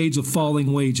decades of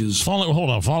falling wages.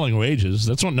 Falling wages.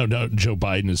 That's what no doubt Joe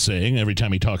Biden is saying every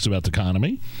time he talks about the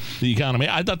economy.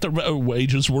 I thought the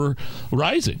wages were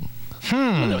rising.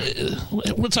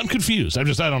 I'm confused. I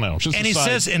don't know. And he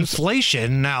says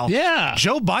inflation now. Yeah.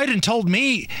 Joe Biden told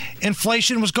me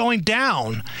inflation was going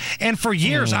down. And for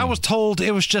years, I was told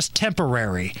it was just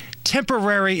temporary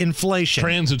inflation.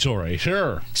 Transitory,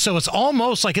 sure. So it's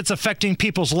almost like it's affecting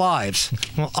people's lives.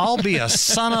 Well, I'll be a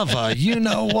son of a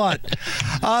you-know-what.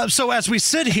 So as we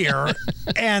sit here,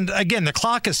 and again, the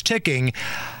clock is ticking,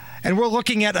 and we're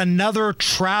looking at another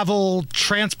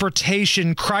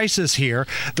transportation crisis here.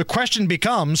 The question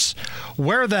becomes,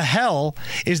 where the hell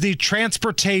is the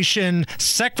transportation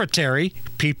secretary,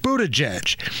 Pete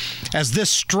Buttigieg? As this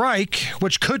strike,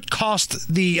 which could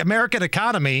cost the American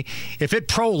economy, if it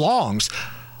prolongs,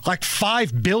 like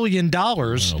 $5 billion. No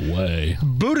way.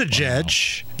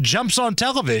 Buttigieg jumps on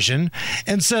television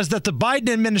and says that the Biden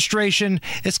administration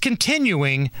is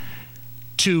continuing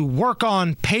to work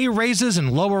on pay raises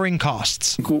and lowering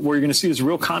costs. What you're going to see is a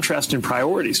real contrast in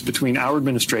priorities between our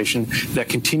administration that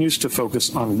continues to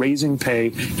focus on raising pay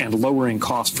and lowering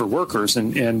costs for workers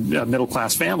and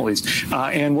middle-class families,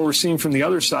 and what we're seeing from the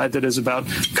other side that is about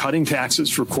cutting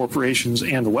taxes for corporations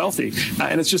and the wealthy.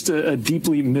 And it's just a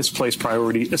deeply misplaced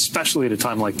priority, especially at a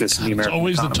time like this in the American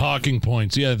economy. It's always the talking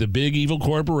points. Yeah, the big evil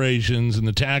corporations and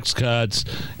the tax cuts.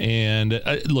 And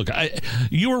look,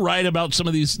 you were right about some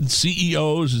of these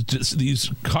CEOs, these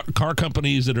car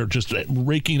companies that are just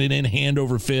raking it in hand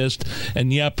over fist,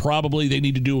 and probably they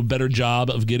need to do a better job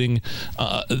of getting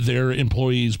their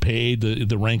employees paid,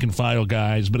 the rank and file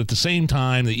guys, but at the same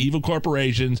time, the evil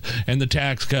corporations and the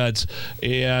tax cuts,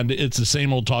 and it's the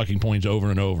same old talking points over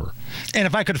and over. And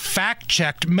if I could fact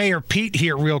check Mayor Pete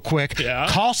here real quick,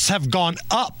 costs have gone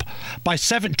up by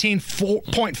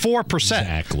 17.4%.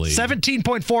 Exactly.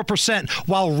 17.4%,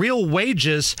 while real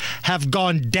wages have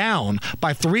gone down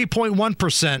by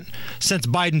 3.1% since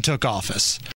Biden took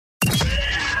office. Are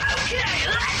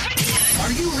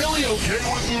you really okay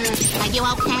with this? Are you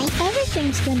okay?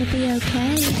 Everything's gonna be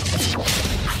okay.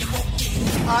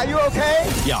 Are you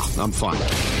okay? Yeah, I'm fine.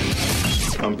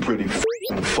 I'm pretty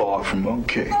far from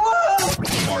okay.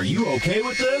 Are you okay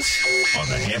with this? On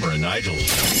the Hammer and Nigel.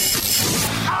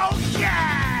 Oh,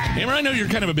 yeah! Hammer, I know you're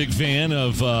kind of a big fan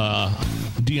of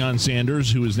Deion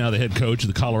Sanders, who is now the head coach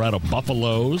of the Colorado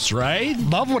Buffaloes, right?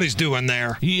 Love what he's doing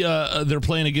there. They're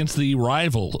playing against the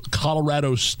rival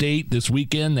Colorado State this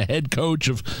weekend. The head coach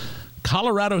of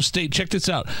Colorado State, check this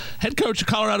out. Head coach of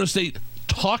Colorado State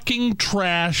talking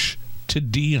trash to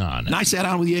Deion. And I sat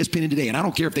down with ESPN today, and I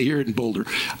don't care if they hear it in Boulder.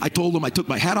 I told them I took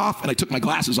my hat off and I took my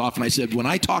glasses off, and I said, when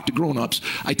I talk to grown-ups,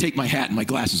 I take my hat and my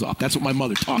glasses off. That's what my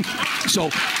mother taught me. So...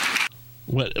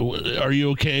 What are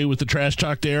you okay with the trash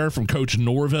talk there from Coach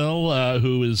Norvell,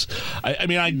 who is,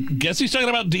 I guess he's talking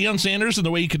about Deion Sanders and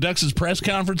the way he conducts his press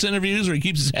conference interviews, or he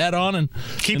keeps his hat on and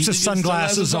keeps his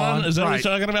sunglasses on. Is that what he's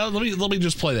talking about? Let me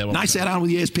just play that one. And I sat down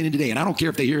with ESPN today, and I don't care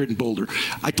if they hear it in Boulder.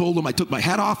 I told them I took my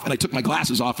hat off and I took my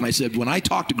glasses off, and I said, when I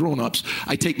talk to grown-ups,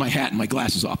 I take my hat and my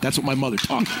glasses off. That's what my mother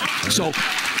taught me.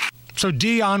 So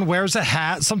Deion wears a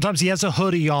hat. Sometimes he has a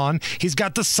hoodie on. He's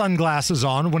got the sunglasses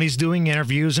on when he's doing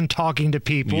interviews and talking to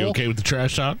people. You okay with the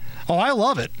trash talk? Oh, I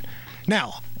love it.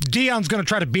 Now, Deion's going to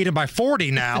try to beat him by 40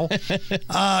 now.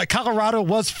 Colorado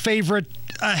was favorite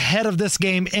ahead of this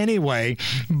game anyway,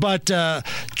 but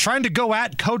trying to go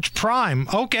at Coach Prime.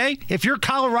 Okay, if you're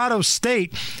Colorado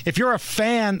State, if you're a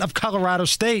fan of Colorado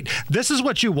State, this is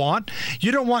what you want.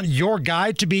 You don't want your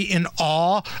guy to be in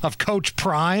awe of Coach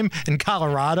Prime in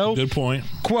Colorado. Good point.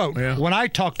 Quote, when I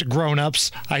talk to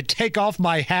grown-ups, I take off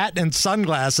my hat and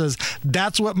sunglasses.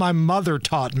 That's what my mother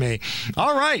taught me.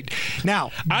 All right.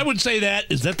 Now, I would say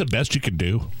is that the best you can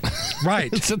do?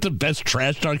 Right. Is that the best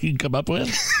trash talk you can come up with?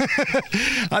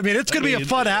 I mean, it's going to be a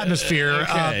fun atmosphere.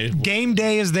 Okay. Game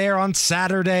day is there on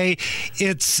Saturday.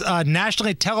 It's a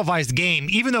nationally televised game,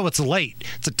 even though it's late.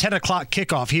 It's a 10 o'clock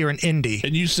kickoff here in Indy.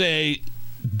 And you say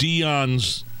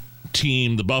Deion's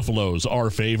team, the Buffaloes, are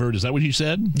favored. Is that what you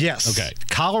said? Yes. Okay.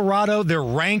 Colorado, they're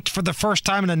ranked for the first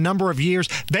time in a number of years.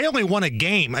 They only won a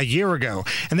game a year ago.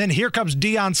 And then here comes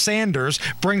Deion Sanders,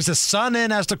 brings his son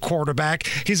in as the quarterback.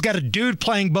 He's got a dude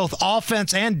playing both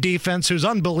offense and defense who's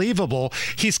unbelievable.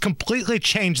 He's completely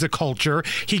changed the culture.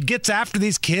 He gets after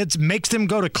these kids, makes them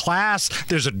go to class.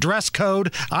 There's a dress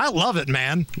code. I love it,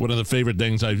 man. One of the favorite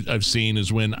things I've seen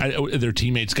is when their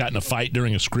teammates got in a fight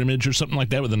during a scrimmage or something like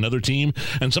that with another team,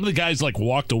 and some of the guys like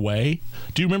walked away.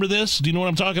 Do you remember this? Do you know what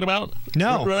I'm talking about?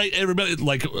 No. Right? Everybody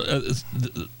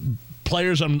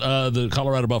players on the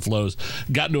Colorado Buffaloes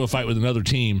got into a fight with another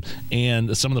team,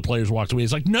 and some of the players walked away.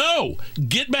 It's like, no,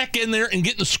 get back in there and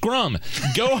get in the scrum.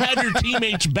 Go have your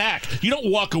teammates back. You don't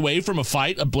walk away from a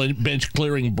fight, a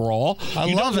bench-clearing brawl.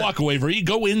 You don't walk away from it. You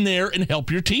go in there and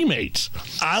help your teammates.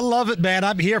 I love it, man.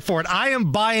 I'm here for it. I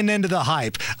am buying into the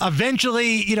hype.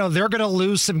 Eventually, they're going to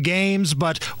lose some games,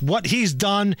 but what he's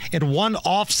done in one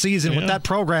off season with that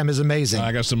program is amazing.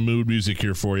 I got some mood music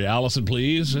here for you. Allison,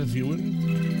 please, if you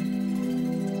would.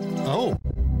 Oh.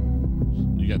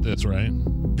 You got this, right?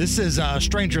 This is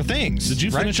Stranger Things. Did you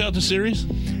finish out the series?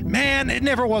 Man, it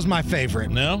never was my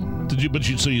favorite. No? Did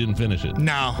you? So you didn't finish it?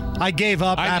 No. I gave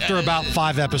up after about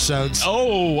 5 episodes.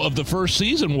 Oh, of the first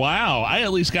season? Wow. I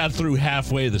at least got through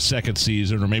halfway the second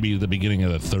season, or maybe the beginning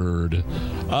of the third.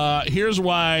 Here's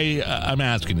why I'm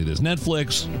asking you this.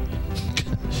 Netflix...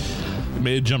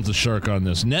 may have jumped the shark on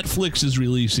this. Netflix is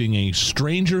releasing a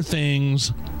Stranger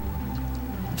Things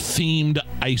themed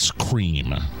ice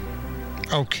cream.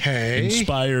 Okay.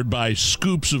 Inspired by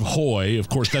Scoops Ahoy. Of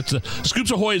course, that's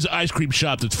Scoops Ahoy is an ice cream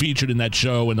shop that's featured in that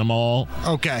show in the mall.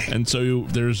 Okay. And so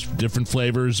there's different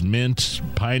flavors: mint,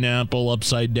 pineapple,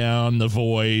 upside down, the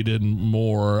void, and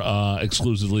more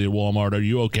exclusively at Walmart. Are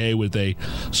you okay with a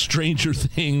Stranger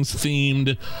Things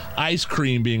themed ice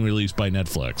cream being released by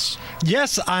Netflix?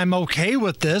 Yes, I'm okay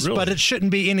with this, Really? but it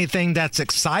shouldn't be anything that's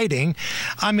exciting.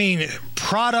 I mean,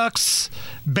 products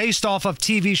based off of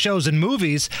TV shows and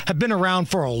movies have been around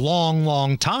for a long,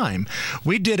 long time.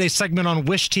 We did a segment on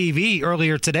Wish TV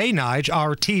earlier today, Nige,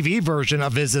 our TV version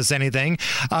of Is This Anything?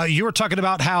 You were talking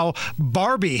about how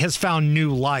Barbie has found new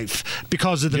life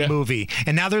because of the movie.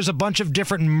 And now there's a bunch of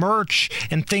different merch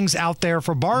and things out there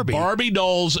for Barbie. Barbie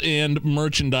dolls and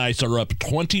merchandise are up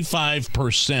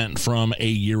 25% from a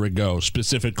year ago,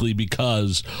 specifically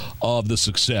because of the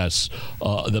success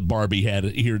that Barbie had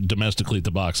here domestically at the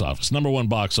box office. Number one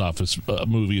box office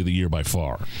movie of the year by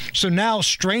far. So now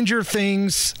Stranger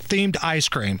Things themed ice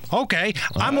cream. Okay.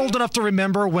 I'm old enough to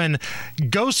remember when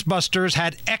Ghostbusters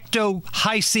had Ecto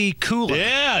High C Cooler.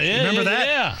 Yeah. Remember that?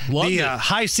 Yeah. Loved the it.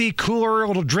 High C Cooler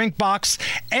little drink box,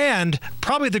 and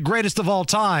probably the greatest of all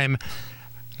time,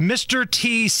 Mr.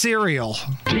 T cereal.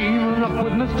 Teaming up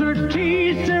with Mr.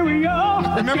 T cereal.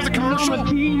 Remember the commercial?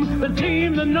 The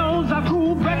team that knows how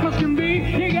cool breakfast can be.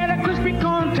 You get a crispy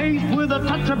corn taste with a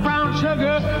touch of brown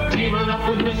sugar. Teaming up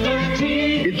with Mr.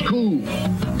 T. It's cool.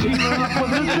 Teaming up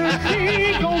with Mr.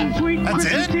 T. Golden sweet That's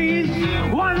crispy it?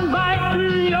 teas. One bite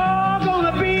and you're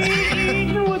gonna be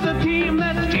eating with a team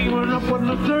that's teaming up with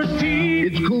Mr. T.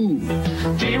 It's cool.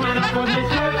 Teaming up with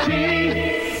Mr. T.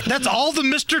 That's all the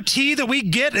Mr. T that we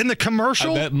get in the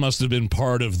commercial? That must have been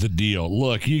part of the deal.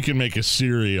 Look, you can make a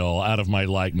cereal out of my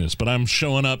likeness, but I'm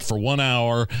showing up for 1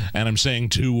 hour and I'm saying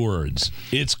 2 words.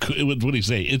 It's what did he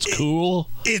say? It's cool?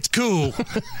 It's cool.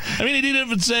 I mean, he didn't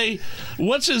even say,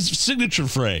 what's his signature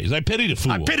phrase? I pity the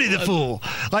fool. I pity the fool.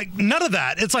 Like, none of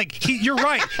that. It's like, you're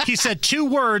right. He said 2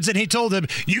 words and he told him,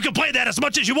 you can play that as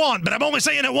much as you want, but I'm only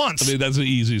saying it once. I mean, that's the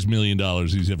easiest $1 million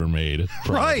he's ever made,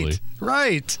 probably.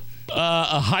 Right.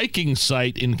 A hiking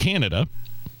site in Canada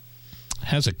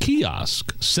has a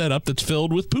kiosk set up that's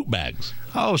filled with poop bags.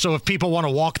 Oh, so if people want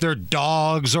to walk their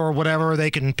dogs or whatever, they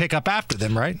can pick up after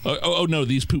them, right? Oh no,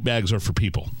 these poop bags are for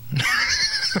people.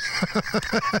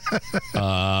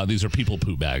 These are people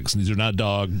poop bags. These are not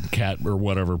dog, cat, or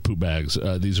whatever poop bags.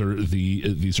 These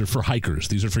are for hikers.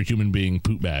 These are for human being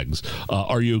poop bags.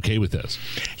 Are you okay with this?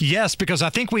 Yes, because I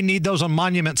think we need those on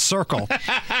Monument Circle.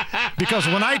 Because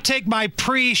when I take my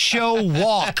pre-show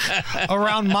walk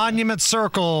around Monument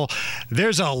Circle,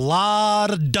 there's a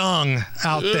lot of dung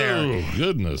out there. Oh,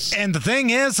 goodness. And the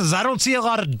thing is I don't see a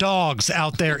lot of dogs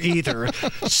out there either.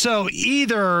 So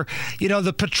either,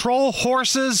 the patrol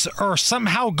horses are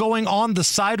somehow going on the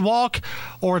sidewalk,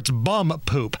 or it's bum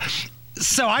poop.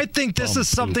 So I think this is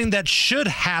something that should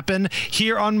happen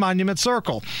here on Monument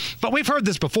Circle. But we've heard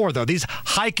this before, though. These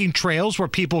hiking trails where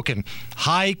people can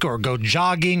hike or go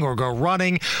jogging or go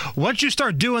running. Once you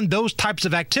start doing those types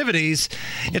of activities,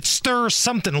 it stirs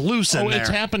something loose in there. It's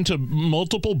happened to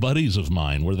multiple buddies of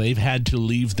mine where they've had to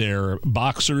leave their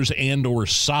boxers and or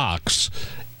socks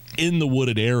in the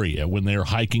wooded area when they're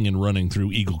hiking and running through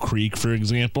Eagle Creek, for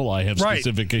example. I have I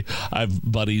have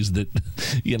buddies that,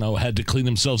 had to clean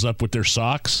themselves up with their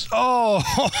socks. Oh,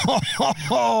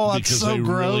 that's because so they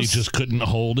gross. really just couldn't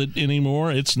hold it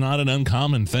anymore. It's not an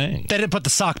uncommon thing. They didn't put the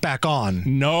sock back on.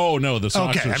 No, the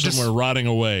socks are somewhere rotting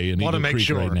away in Eagle Creek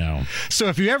right now. So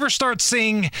if you ever start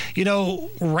seeing,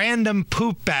 random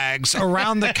poop bags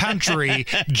around the country,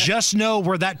 just know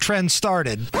where that trend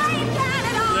started.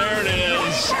 There it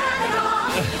is.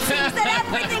 Seems that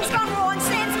everything's gone wrong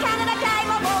since Canada came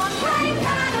along.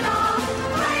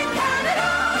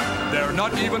 They're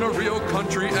not even a real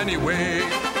country anyway.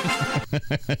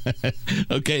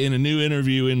 Okay, in a new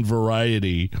interview in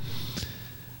Variety,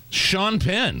 Sean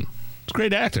Penn, a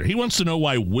great actor, he wants to know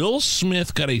why Will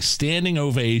Smith got a standing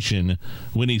ovation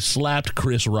when he slapped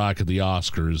Chris Rock at the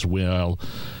Oscars. Well,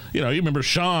 you remember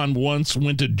Sean once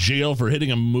went to jail for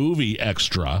hitting a movie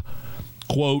extra.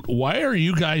 Quote, why are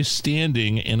you guys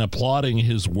standing and applauding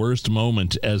his worst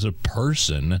moment as a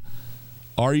person?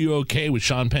 Are you okay with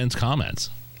Sean Penn's comments?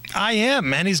 I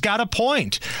am, and he's got a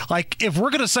point. Like, if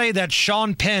we're going to say that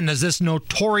Sean Penn is this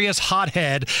notorious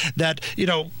hothead that,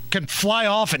 can fly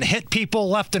off and hit people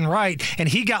left and right, and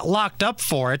he got locked up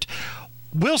for it,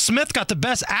 Will Smith got the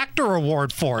Best Actor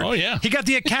award for it. Oh, yeah. He got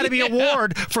the Academy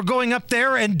Award for going up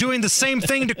there and doing the same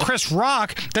thing to Chris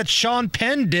Rock that Sean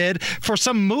Penn did for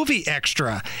some movie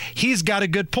extra. He's got a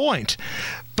good point.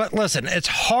 But listen, it's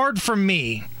hard for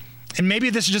me, and maybe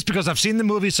this is just because I've seen the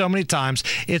movie so many times,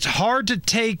 it's hard to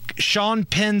take Sean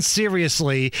Penn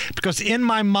seriously because in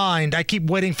my mind, I keep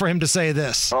waiting for him to say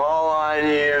this. All I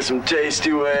need are some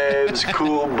tasty waves,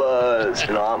 cool buzz,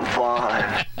 and I'm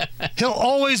fine. He'll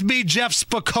always be Jeff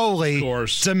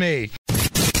Spicoli to me.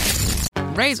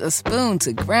 Raise a spoon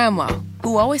to Grandma,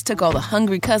 who always took all the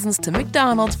hungry cousins to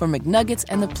McDonald's for McNuggets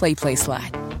and the Play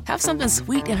Slide. Have something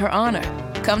sweet in her honor.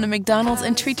 Come to McDonald's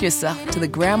and treat yourself to the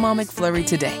Grandma McFlurry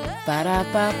today.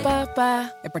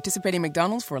 Ba-da-ba-ba-ba. At participating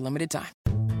McDonald's for a limited time.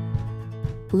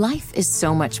 Life is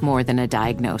so much more than a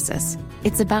diagnosis.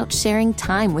 It's about sharing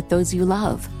time with those you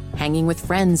love, hanging with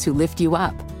friends who lift you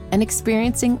up, and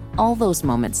experiencing all those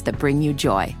moments that bring you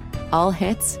joy. All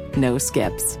hits, no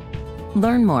skips.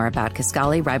 Learn more about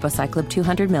Kisqali Ribociclib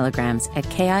 200 milligrams at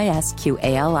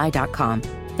KISQALI.com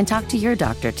and talk to your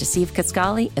doctor to see if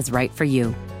Kisqali is right for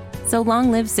you. So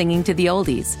long live singing to the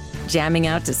oldies, jamming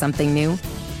out to something new,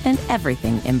 and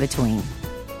everything in between.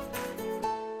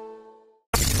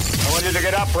 I want you to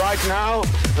get up right now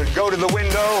and go to the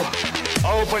window,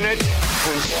 open it,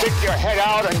 and stick your head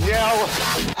out and yell,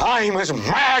 I'm as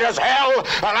mad as hell,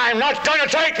 and I'm not going to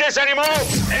take this anymore.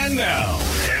 And now,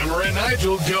 Hammer and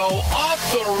Nigel go off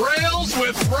the rails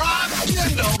with Rob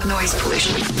Kendall. Noise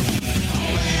pollution.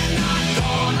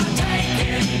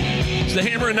 It's the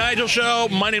Hammer and Nigel Show.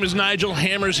 My name is Nigel.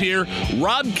 Hammer's here.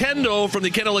 Rob Kendall from the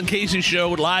Kendall and Casey Show,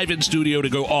 live in studio to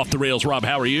go off the rails. Rob,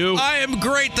 how are you? I am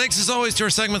great. Thanks as always to our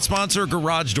segment sponsor,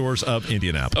 Garage Doors of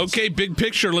Indianapolis. Okay, big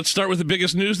picture. Let's start with the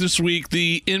biggest news this week.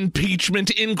 The impeachment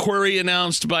inquiry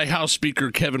announced by House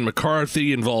Speaker Kevin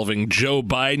McCarthy involving Joe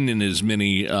Biden and his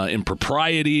many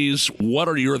improprieties. What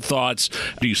are your thoughts?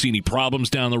 Do you see any problems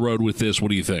down the road with this?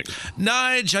 What do you think?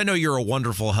 Nige, I know you're a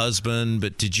wonderful husband,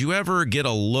 but did you ever get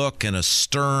a look and a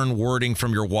stern wording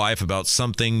from your wife about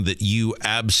something that you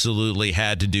absolutely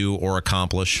had to do or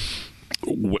accomplish?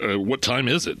 What time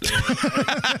is it?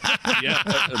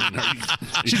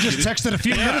 She just texted a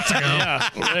few minutes ago. Yeah,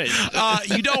 right.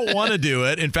 You don't want to do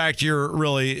it. In fact,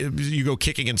 you go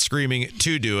kicking and screaming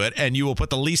to do it, and you will put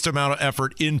the least amount of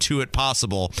effort into it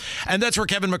possible. And that's where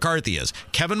Kevin McCarthy is.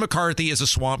 Kevin McCarthy is a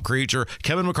swamp creature.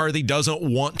 Kevin McCarthy doesn't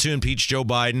want to impeach Joe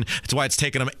Biden. That's why it's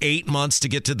taken him 8 months to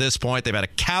get to this point. They've had a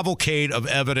cavalcade of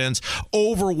evidence,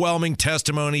 overwhelming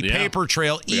testimony, paper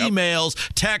trail, emails,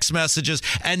 text messages,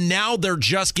 and now they're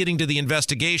just getting to the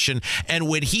investigation. And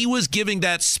when he was giving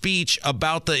that speech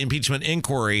about the impeachment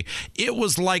inquiry, it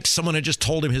was like someone had just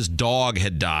told him his dog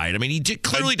had died. I mean, he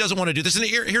clearly doesn't want to do this. And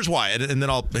here's why, and then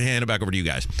I'll hand it back over to you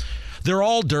guys. They're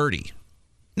all dirty.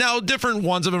 Now, different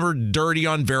ones of them are dirty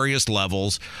on various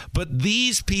levels, but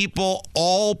these people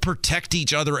all protect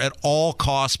each other at all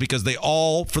costs because they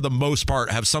all, for the most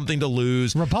part, have something to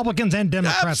lose. Republicans and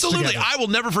Democrats Absolutely. together. I will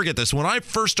never forget this. When I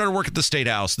first started working at the State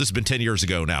House, this has been 10 years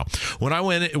ago now, when I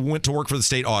went to work for the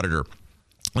state auditor,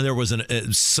 there was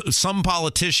some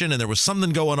politician and there was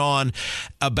something going on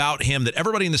about him that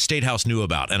everybody in the State House knew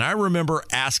about. And I remember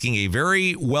asking a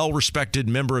very well-respected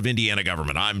member of Indiana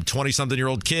government. I'm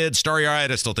 20-something-year-old kid,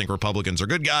 starry-eyed. I still think Republicans are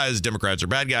good guys, Democrats are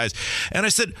bad guys. And I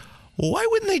said, why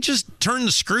wouldn't they just turn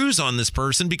the screws on this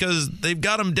person, because they've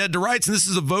got them dead to rights, and this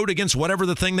is a vote against whatever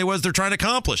the thing they're trying to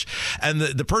accomplish. And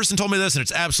the person told me this, and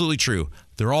it's absolutely true.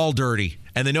 They're all dirty.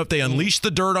 And they know if they unleash the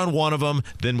dirt on one of them,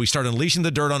 then we start unleashing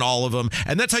the dirt on all of them.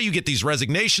 And that's how you get these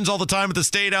resignations all the time at the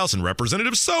State House. And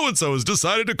Representative so-and-so has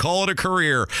decided to call it a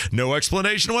career. No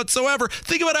explanation whatsoever.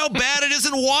 Think about how bad it is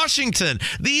in Washington.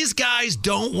 These guys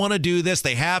don't want to do this.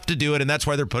 They have to do it. And that's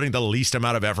why they're putting the least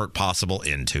amount of effort possible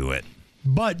into it.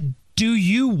 But do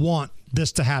you want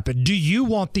this to happen? Do you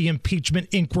want the impeachment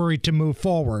inquiry to move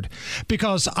forward?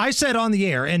 Because I said on the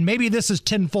air, and maybe this is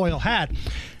tinfoil hat,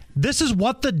 this is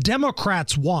what the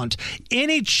Democrats want.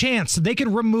 Any chance they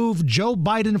can remove Joe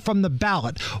Biden from the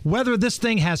ballot, whether this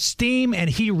thing has steam and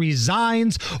he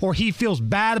resigns, or he feels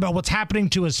bad about what's happening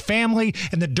to his family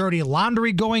and the dirty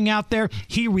laundry going out there,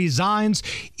 he resigns.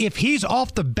 If he's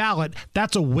off the ballot,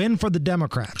 that's a win for the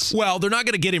Democrats. Well, they're not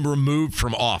going to get him removed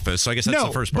from office. So I guess that's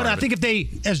the first part. But I think if they,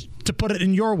 as to put it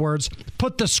in your words,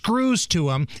 put the screws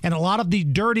to him, and a lot of the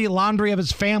dirty laundry of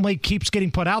his family keeps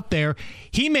getting put out there,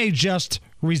 he may just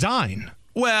resign.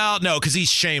 Well, no, because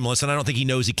he's shameless, and I don't think he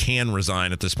knows he can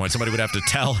resign at this point. Somebody would have to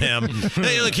tell him.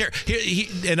 Hey, look here,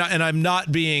 and I'm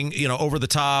not being over the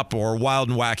top or wild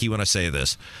and wacky when I say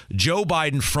this. Joe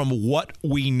Biden, from what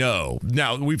we know,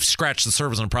 now we've scratched the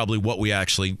surface on probably what we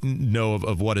actually know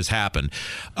of what has happened,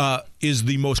 is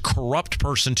the most corrupt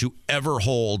person to ever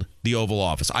hold the Oval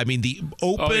Office. I mean, the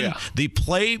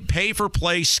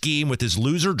pay-for-play scheme with his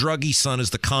loser druggy son as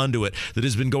the conduit that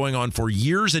has been going on for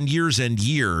years and years and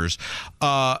years.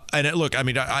 Look, I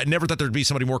mean, I never thought there'd be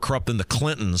somebody more corrupt than the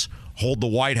Clintons hold the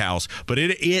White House, but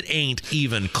it ain't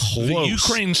even close. The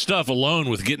Ukraine stuff alone,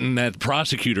 with getting that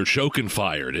prosecutor Shokin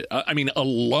fired, I mean,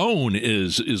 alone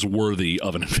is worthy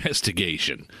of an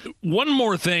investigation. One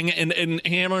more thing, and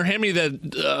Hammer, hand me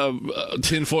that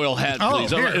tinfoil hat, please.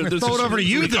 Here, throw it over to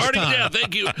you this time. Yeah,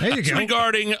 thank you. There you go.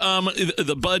 Regarding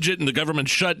the budget and the government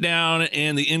shutdown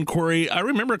and the inquiry, I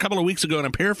remember a couple of weeks ago, and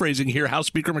I'm paraphrasing here, House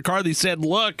Speaker McCarthy said,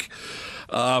 look,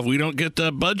 if we don't get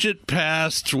the budget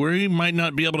passed, we might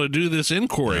not be able to do this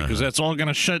inquiry because that's all going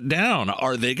to shut down.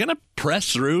 Are they going to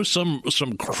press through some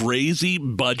crazy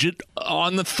budget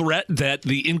on the threat that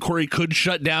the inquiry could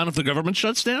shut down if the government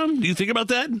shuts down? Do you think about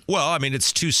that? Well, I mean,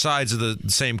 it's two sides of the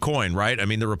same coin, right? I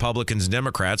mean, the Republicans and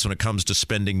Democrats, when it comes to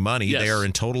spending money, they are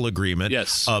in total agreement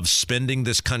of spending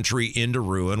this country into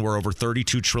ruin. We're over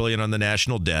 $32 trillion on the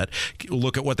national debt.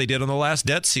 Look at what they did on the last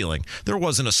debt ceiling. There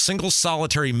wasn't a single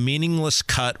solitary meaningless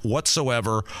cut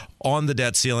whatsoever on the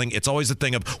debt ceiling. It's always a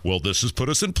thing of, well, this has put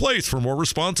us in place for more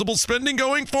responsible spending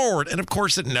going forward. And of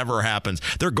course, it never happens.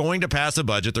 They're going to pass a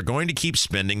budget. They're going to keep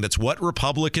spending. That's what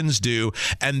Republicans do.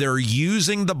 And they're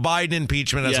using the Biden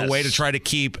impeachment as a way to try to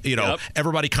keep,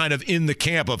 everybody kind of in the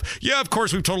camp of, of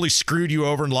course, we've totally screwed you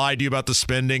over and lied to you about the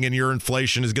spending, and your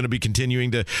inflation is going to be continuing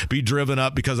to be driven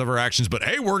up because of our actions. But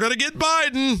hey, we're going to get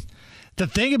Biden. The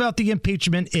thing about the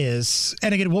impeachment is,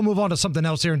 and again, we'll move on to something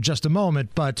else here in just a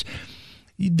moment, but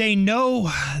they know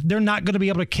they're not going to be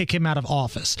able to kick him out of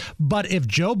office. But if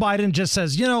Joe Biden just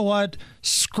says, you know what,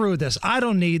 screw this, I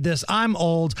don't need this, I'm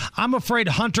old, I'm afraid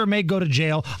Hunter may go to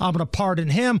jail, I'm going to pardon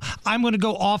him, I'm going to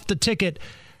go off the ticket,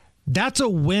 that's a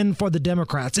win for the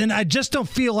Democrats. And I just don't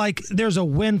feel like there's a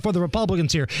win for the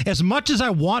Republicans here. As much as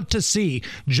I want to see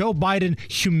Joe Biden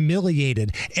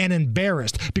humiliated and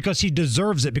embarrassed because he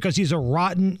deserves it, because he's a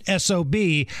rotten SOB,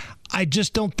 I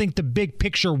just don't think the big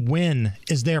picture win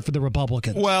is there for the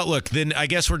Republicans. Well, look, then I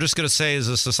guess we're just going to say as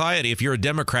a society, if you're a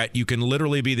Democrat, you can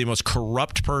literally be the most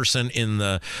corrupt person in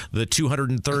the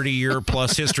 230-year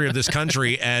plus history of this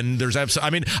country. And there's absolutely,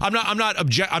 I mean,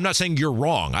 I'm not saying you're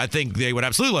wrong. I think they would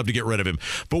absolutely love to get rid of him.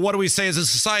 But what do we say as a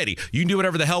society? You can do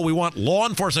whatever the hell we want. Law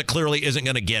enforcement clearly isn't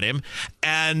going to get him.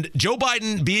 And Joe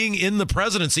Biden being in the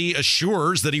presidency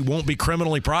assures that he won't be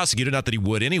criminally prosecuted. Not that he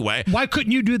would anyway. Why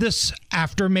couldn't you do this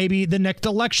after maybe the next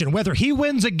election, whether he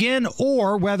wins again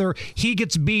or whether he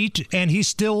gets beat and he's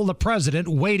still the president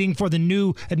waiting for the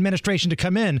new administration to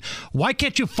come in? Why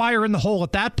can't you fire in the hole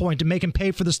at that point to make him pay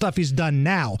for the stuff he's done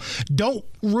now? Don't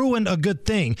ruin a good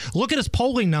thing. Look at his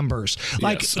polling numbers.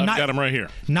 I've got him right here.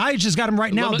 Nigel's got him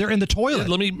right now. They're in the toilet.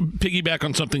 Let me piggyback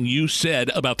on something you said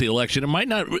about the election. It might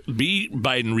not be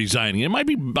Biden resigning. It might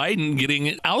be Biden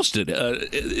getting ousted.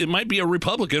 It might be a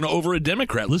Republican over a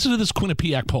Democrat. Listen to this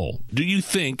Quinnipiac poll. Do you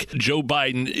think think Joe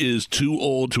Biden is too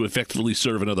old to effectively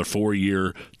serve another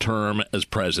 4-year term as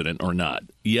president or not?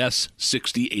 Yes,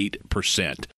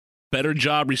 68%. Better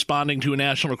job responding to a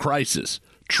national crisis.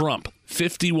 Trump,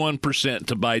 51%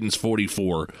 to Biden's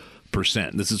 44%.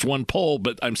 This is one poll,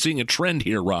 but I'm seeing a trend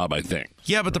here, Rob, I think.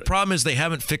 Yeah, but the problem is they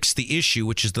haven't fixed the issue,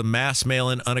 which is the mass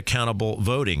mail-in unaccountable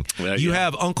voting. You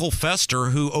have Uncle Fester,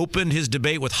 who opened his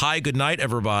debate with "Hi, good night,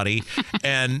 everybody,"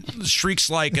 and shrieks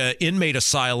like an inmate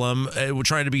asylum,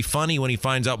 trying to be funny when he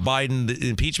finds out Biden, the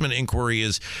impeachment inquiry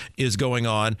is going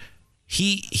on.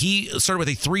 He started with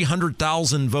a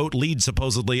 300,000 vote lead,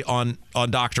 supposedly, on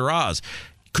Dr. Oz.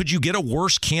 Could you get a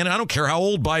worse candidate? I don't care how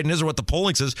old Biden is or what the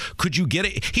polling says. Could you get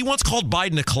it? He once called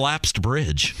Biden a collapsed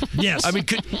bridge. Yes. I mean,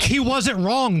 he wasn't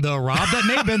wrong, though, Rob. That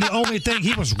may have been the only thing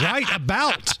he was right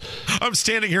about. I'm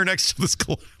standing here next to this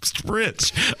collapsed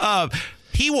bridge.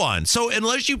 He won. So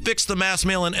unless you fix the mass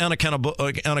mail-in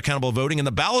unaccountable voting and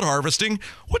the ballot harvesting,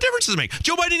 what difference does it make?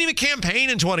 Joe Biden didn't even campaign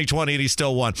in 2020 and he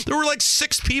still won. There were like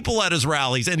 6 people at his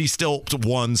rallies and he still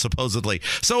won, supposedly.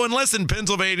 So unless in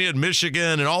Pennsylvania and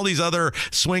Michigan and all these other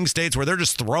swing states where they're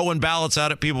just throwing ballots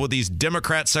out at people with these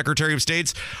Democrat Secretary of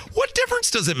States, what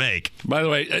difference does it make? By the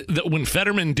way, when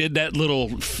Fetterman did that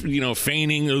little,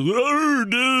 feigning,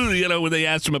 when they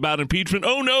asked him about impeachment,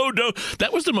 no, that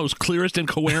was the most clearest and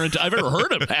coherent I've ever heard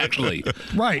of, actually.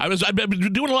 Right. I've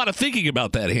been doing a lot of thinking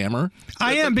about that, Hammer.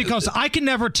 I am, because I can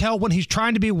never tell when he's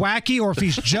trying to be wacky or if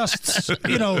he's just,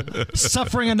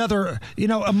 suffering another,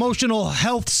 emotional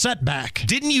health setback.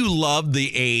 Didn't you love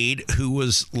the aide who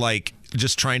was like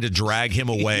just trying to drag him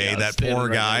away, that poor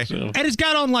guy? And he's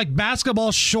got on like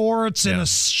basketball shorts and a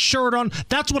shirt on.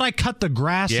 That's what I cut the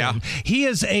grass in. He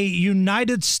is a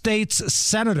United States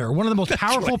senator, one of the most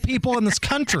powerful people in this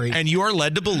country. And you are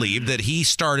led to believe that he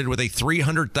started with a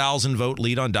 300,000 vote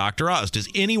lead on Dr. Oz. Does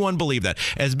anyone believe that?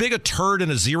 As big a turd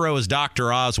and a zero as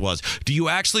Dr. Oz was, do you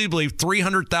actually believe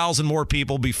 300,000 more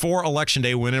people before Election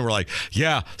Day went in and were like,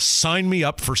 yeah, sign me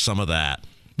up for some of that?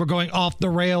 We're going off the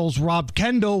rails. Rob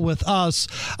Kendall with us.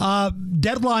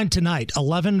 Deadline tonight,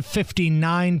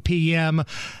 11:59 p.m.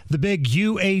 The big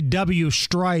UAW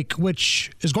strike, which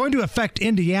is going to affect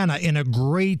Indiana in a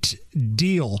great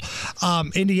deal.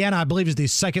 Indiana, I believe, is the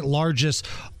second largest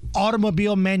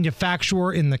automobile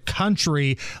manufacturer in the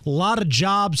country. A lot of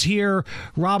jobs here.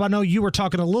 Rob, I know you were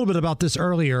talking a little bit about this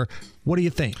earlier. What do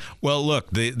you think? Well, look,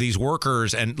 these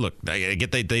workers, and look, I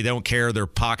get they don't care. Their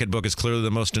pocketbook is clearly the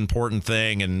most important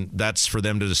thing, and that's for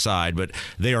them to decide. But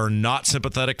they are not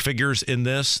sympathetic figures in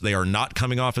this. They are not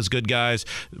coming off as good guys.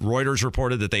 Reuters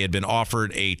reported that they had been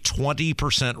offered a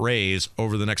 20% raise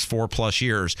over the next 4+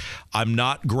 years. I'm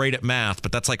not great at math,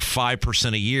 but that's like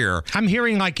 5% a year. I'm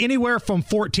hearing like anywhere from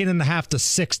 14.5 to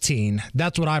 16.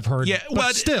 That's what I've heard. Yeah,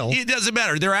 but still, it doesn't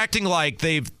matter. They're acting like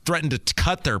they've threatened to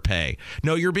cut their pay.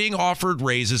 No, you're being offered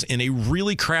raises in a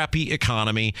really crappy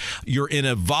economy. You're in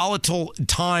a volatile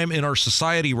time in our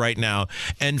society right now.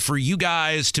 And for you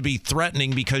guys to be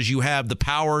threatening because you have the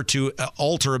power to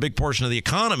alter a big portion of the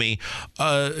economy,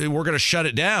 we're going to shut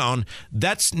it down.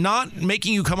 That's not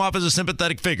making you come off as a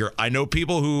sympathetic figure. I know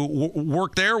people who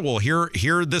work there will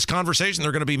hear this conversation.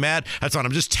 They're going to be mad. That's not.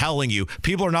 I'm just telling you,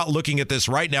 people are not looking at this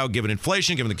right now, given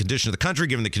inflation, given the condition of the country,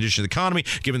 given the condition of the economy,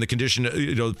 given the condition,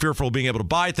 fearful of being able to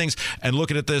buy things, and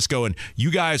looking at this going,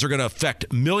 you guys are going to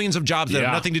affect millions of jobs that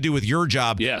have nothing to do with your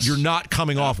job. Yes. You're not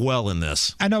coming off well in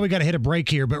this. I know we got to hit a break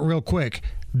here, but real quick,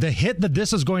 the hit that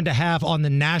this is going to have on the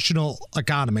national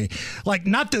economy, like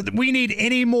not that we need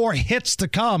any more hits to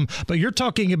come, but you're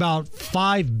talking about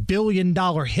 $5 billion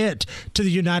hit to the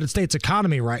United States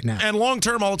economy right now. And long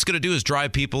term, all it's going to do is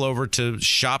drive people over to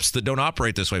shops that don't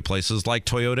operate this way, places like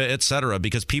Toyota, et cetera,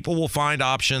 because people will find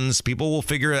options. People will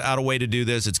figure out a way to do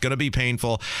this. It's going to be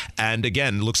painful. And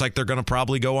again, looks like they're going to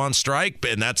probably go on strike,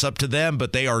 and that's up to them,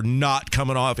 but they are not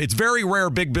coming off. It's very rare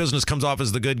big business comes off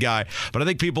as the good guy, but I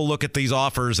think people look at these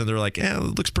offers and they're like, it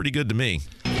looks pretty good to me.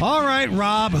 All right,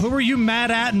 Rob, who are you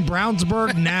mad at in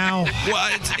Brownsburg now?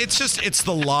 Well, it's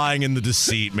the lying and the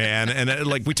deceit, man. And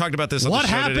like we talked about this on the show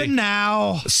today. What happened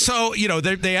now? So,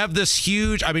 they have this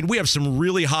huge, we have some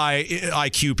really high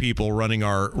IQ people running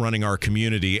our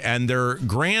community, and their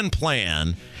grand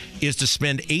plan is to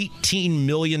spend $18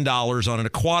 million on an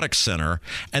aquatic center,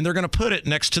 and they're going to put it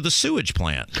next to the sewage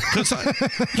plant. Because,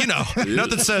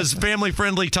 nothing says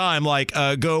family-friendly time like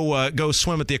go swim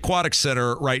swim at the aquatic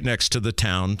center right next to the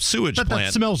town sewage plant.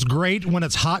 That smells great when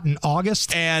it's hot in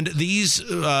August. And these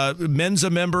Mensa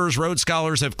members, Rhodes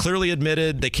Scholars, have clearly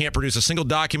admitted they can't produce a single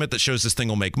document that shows this thing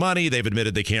will make money. They've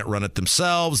admitted they can't run it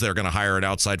themselves. They're going to hire an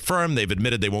outside firm. They've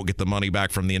admitted they won't get the money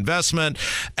back from the investment.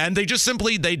 And they just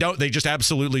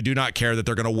absolutely do not care that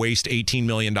they're going to waste $18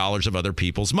 million of other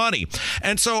people's money.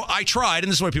 And so I tried,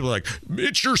 and this is why people are like,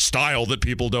 it's your style that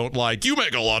people don't like. You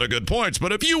make a lot of good points,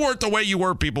 but if you weren't the way you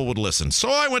were, people would listen. So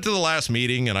I went to the last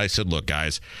meeting and I said, look,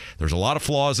 guys, there's a lot of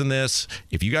flaws in this.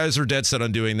 If you guys are dead set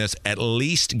on doing this, at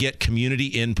least get community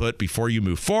input before you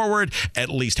move forward. At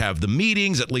least have the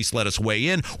meetings. At least let us weigh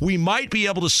in. We might be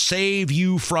able to save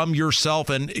you from yourself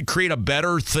and create a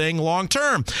better thing long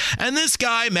term. And this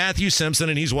guy, Matthew Simpson,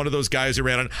 and he's one of those guys who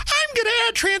ran on, I'm going to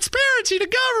add transparency to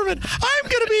government. I'm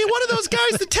going to be one of those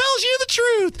guys that tells you the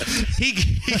truth. He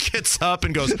gets up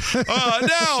and goes,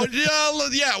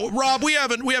 Rob, we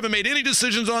haven't made any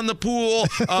decisions on the pool.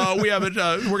 We're going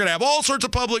to have all sorts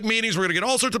of public meetings. We're going to get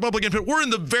all sorts of public input. We're in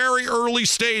the very early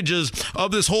stages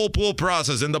of this whole pool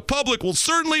process, and the public will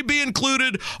certainly be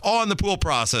included on the pool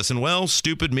process. And well,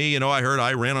 stupid me,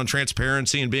 I ran on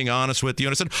transparency and being honest with you.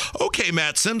 And I said, okay,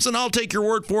 Matt Simpson, I'll take your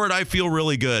word for it. I feel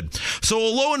really good. So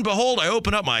lo and behold, I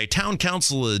open up my town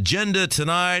council agenda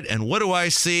tonight, and what do I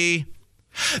see?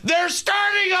 They're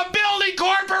starting a building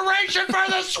corporation for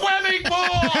the swimming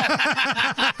pool.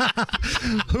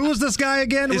 Who was this guy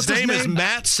again? His name is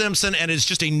Matt Simpson, and is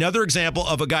just another example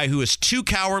of a guy who is too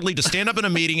cowardly to stand up in a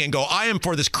meeting and go, I am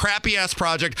for this crappy ass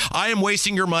project. I am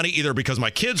wasting your money either because my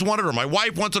kids want it or my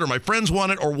wife wants it or my friends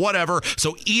want it or whatever.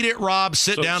 So eat it, Rob.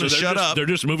 Sit down and shut up. They're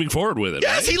just moving forward with it.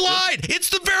 Yes, right? He lied. It's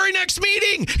the very next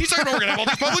meeting. He's talking about we're going to have all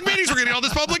these public meetings. We're going to get all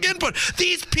this public input.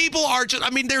 These people are just,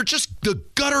 they're just the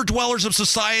gutter dwellers of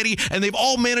society, and they've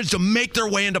all managed to make their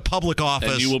way into public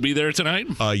office. And you will be there tonight?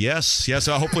 Yes.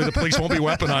 Hopefully the police won't be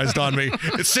weaponized on me.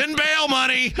 It's send bail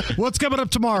money. What's coming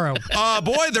up tomorrow?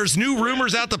 Boy, there's new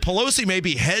rumors out that Pelosi may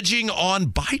be hedging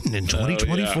on Biden in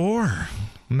 2024. Yeah.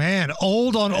 Man,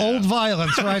 old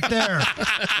violence right there.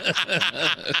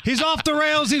 He's off the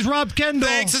rails. He's Rob Kendall.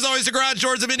 Thanks, as always, the Garage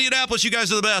Doors of Indianapolis. You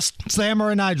guys are the best. It's the Hammer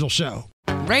and Nigel Show.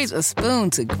 Raise a spoon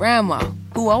to Grandma,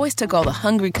 who always took all the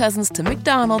hungry cousins to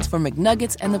McDonald's for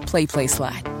McNuggets and the Play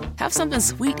Slide. Have something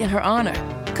sweet in her honor.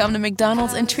 Come to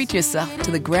McDonald's and treat yourself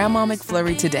to the Grandma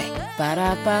McFlurry today.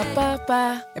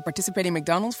 Ba-da-ba-ba-ba. At participating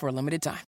McDonald's for a limited time.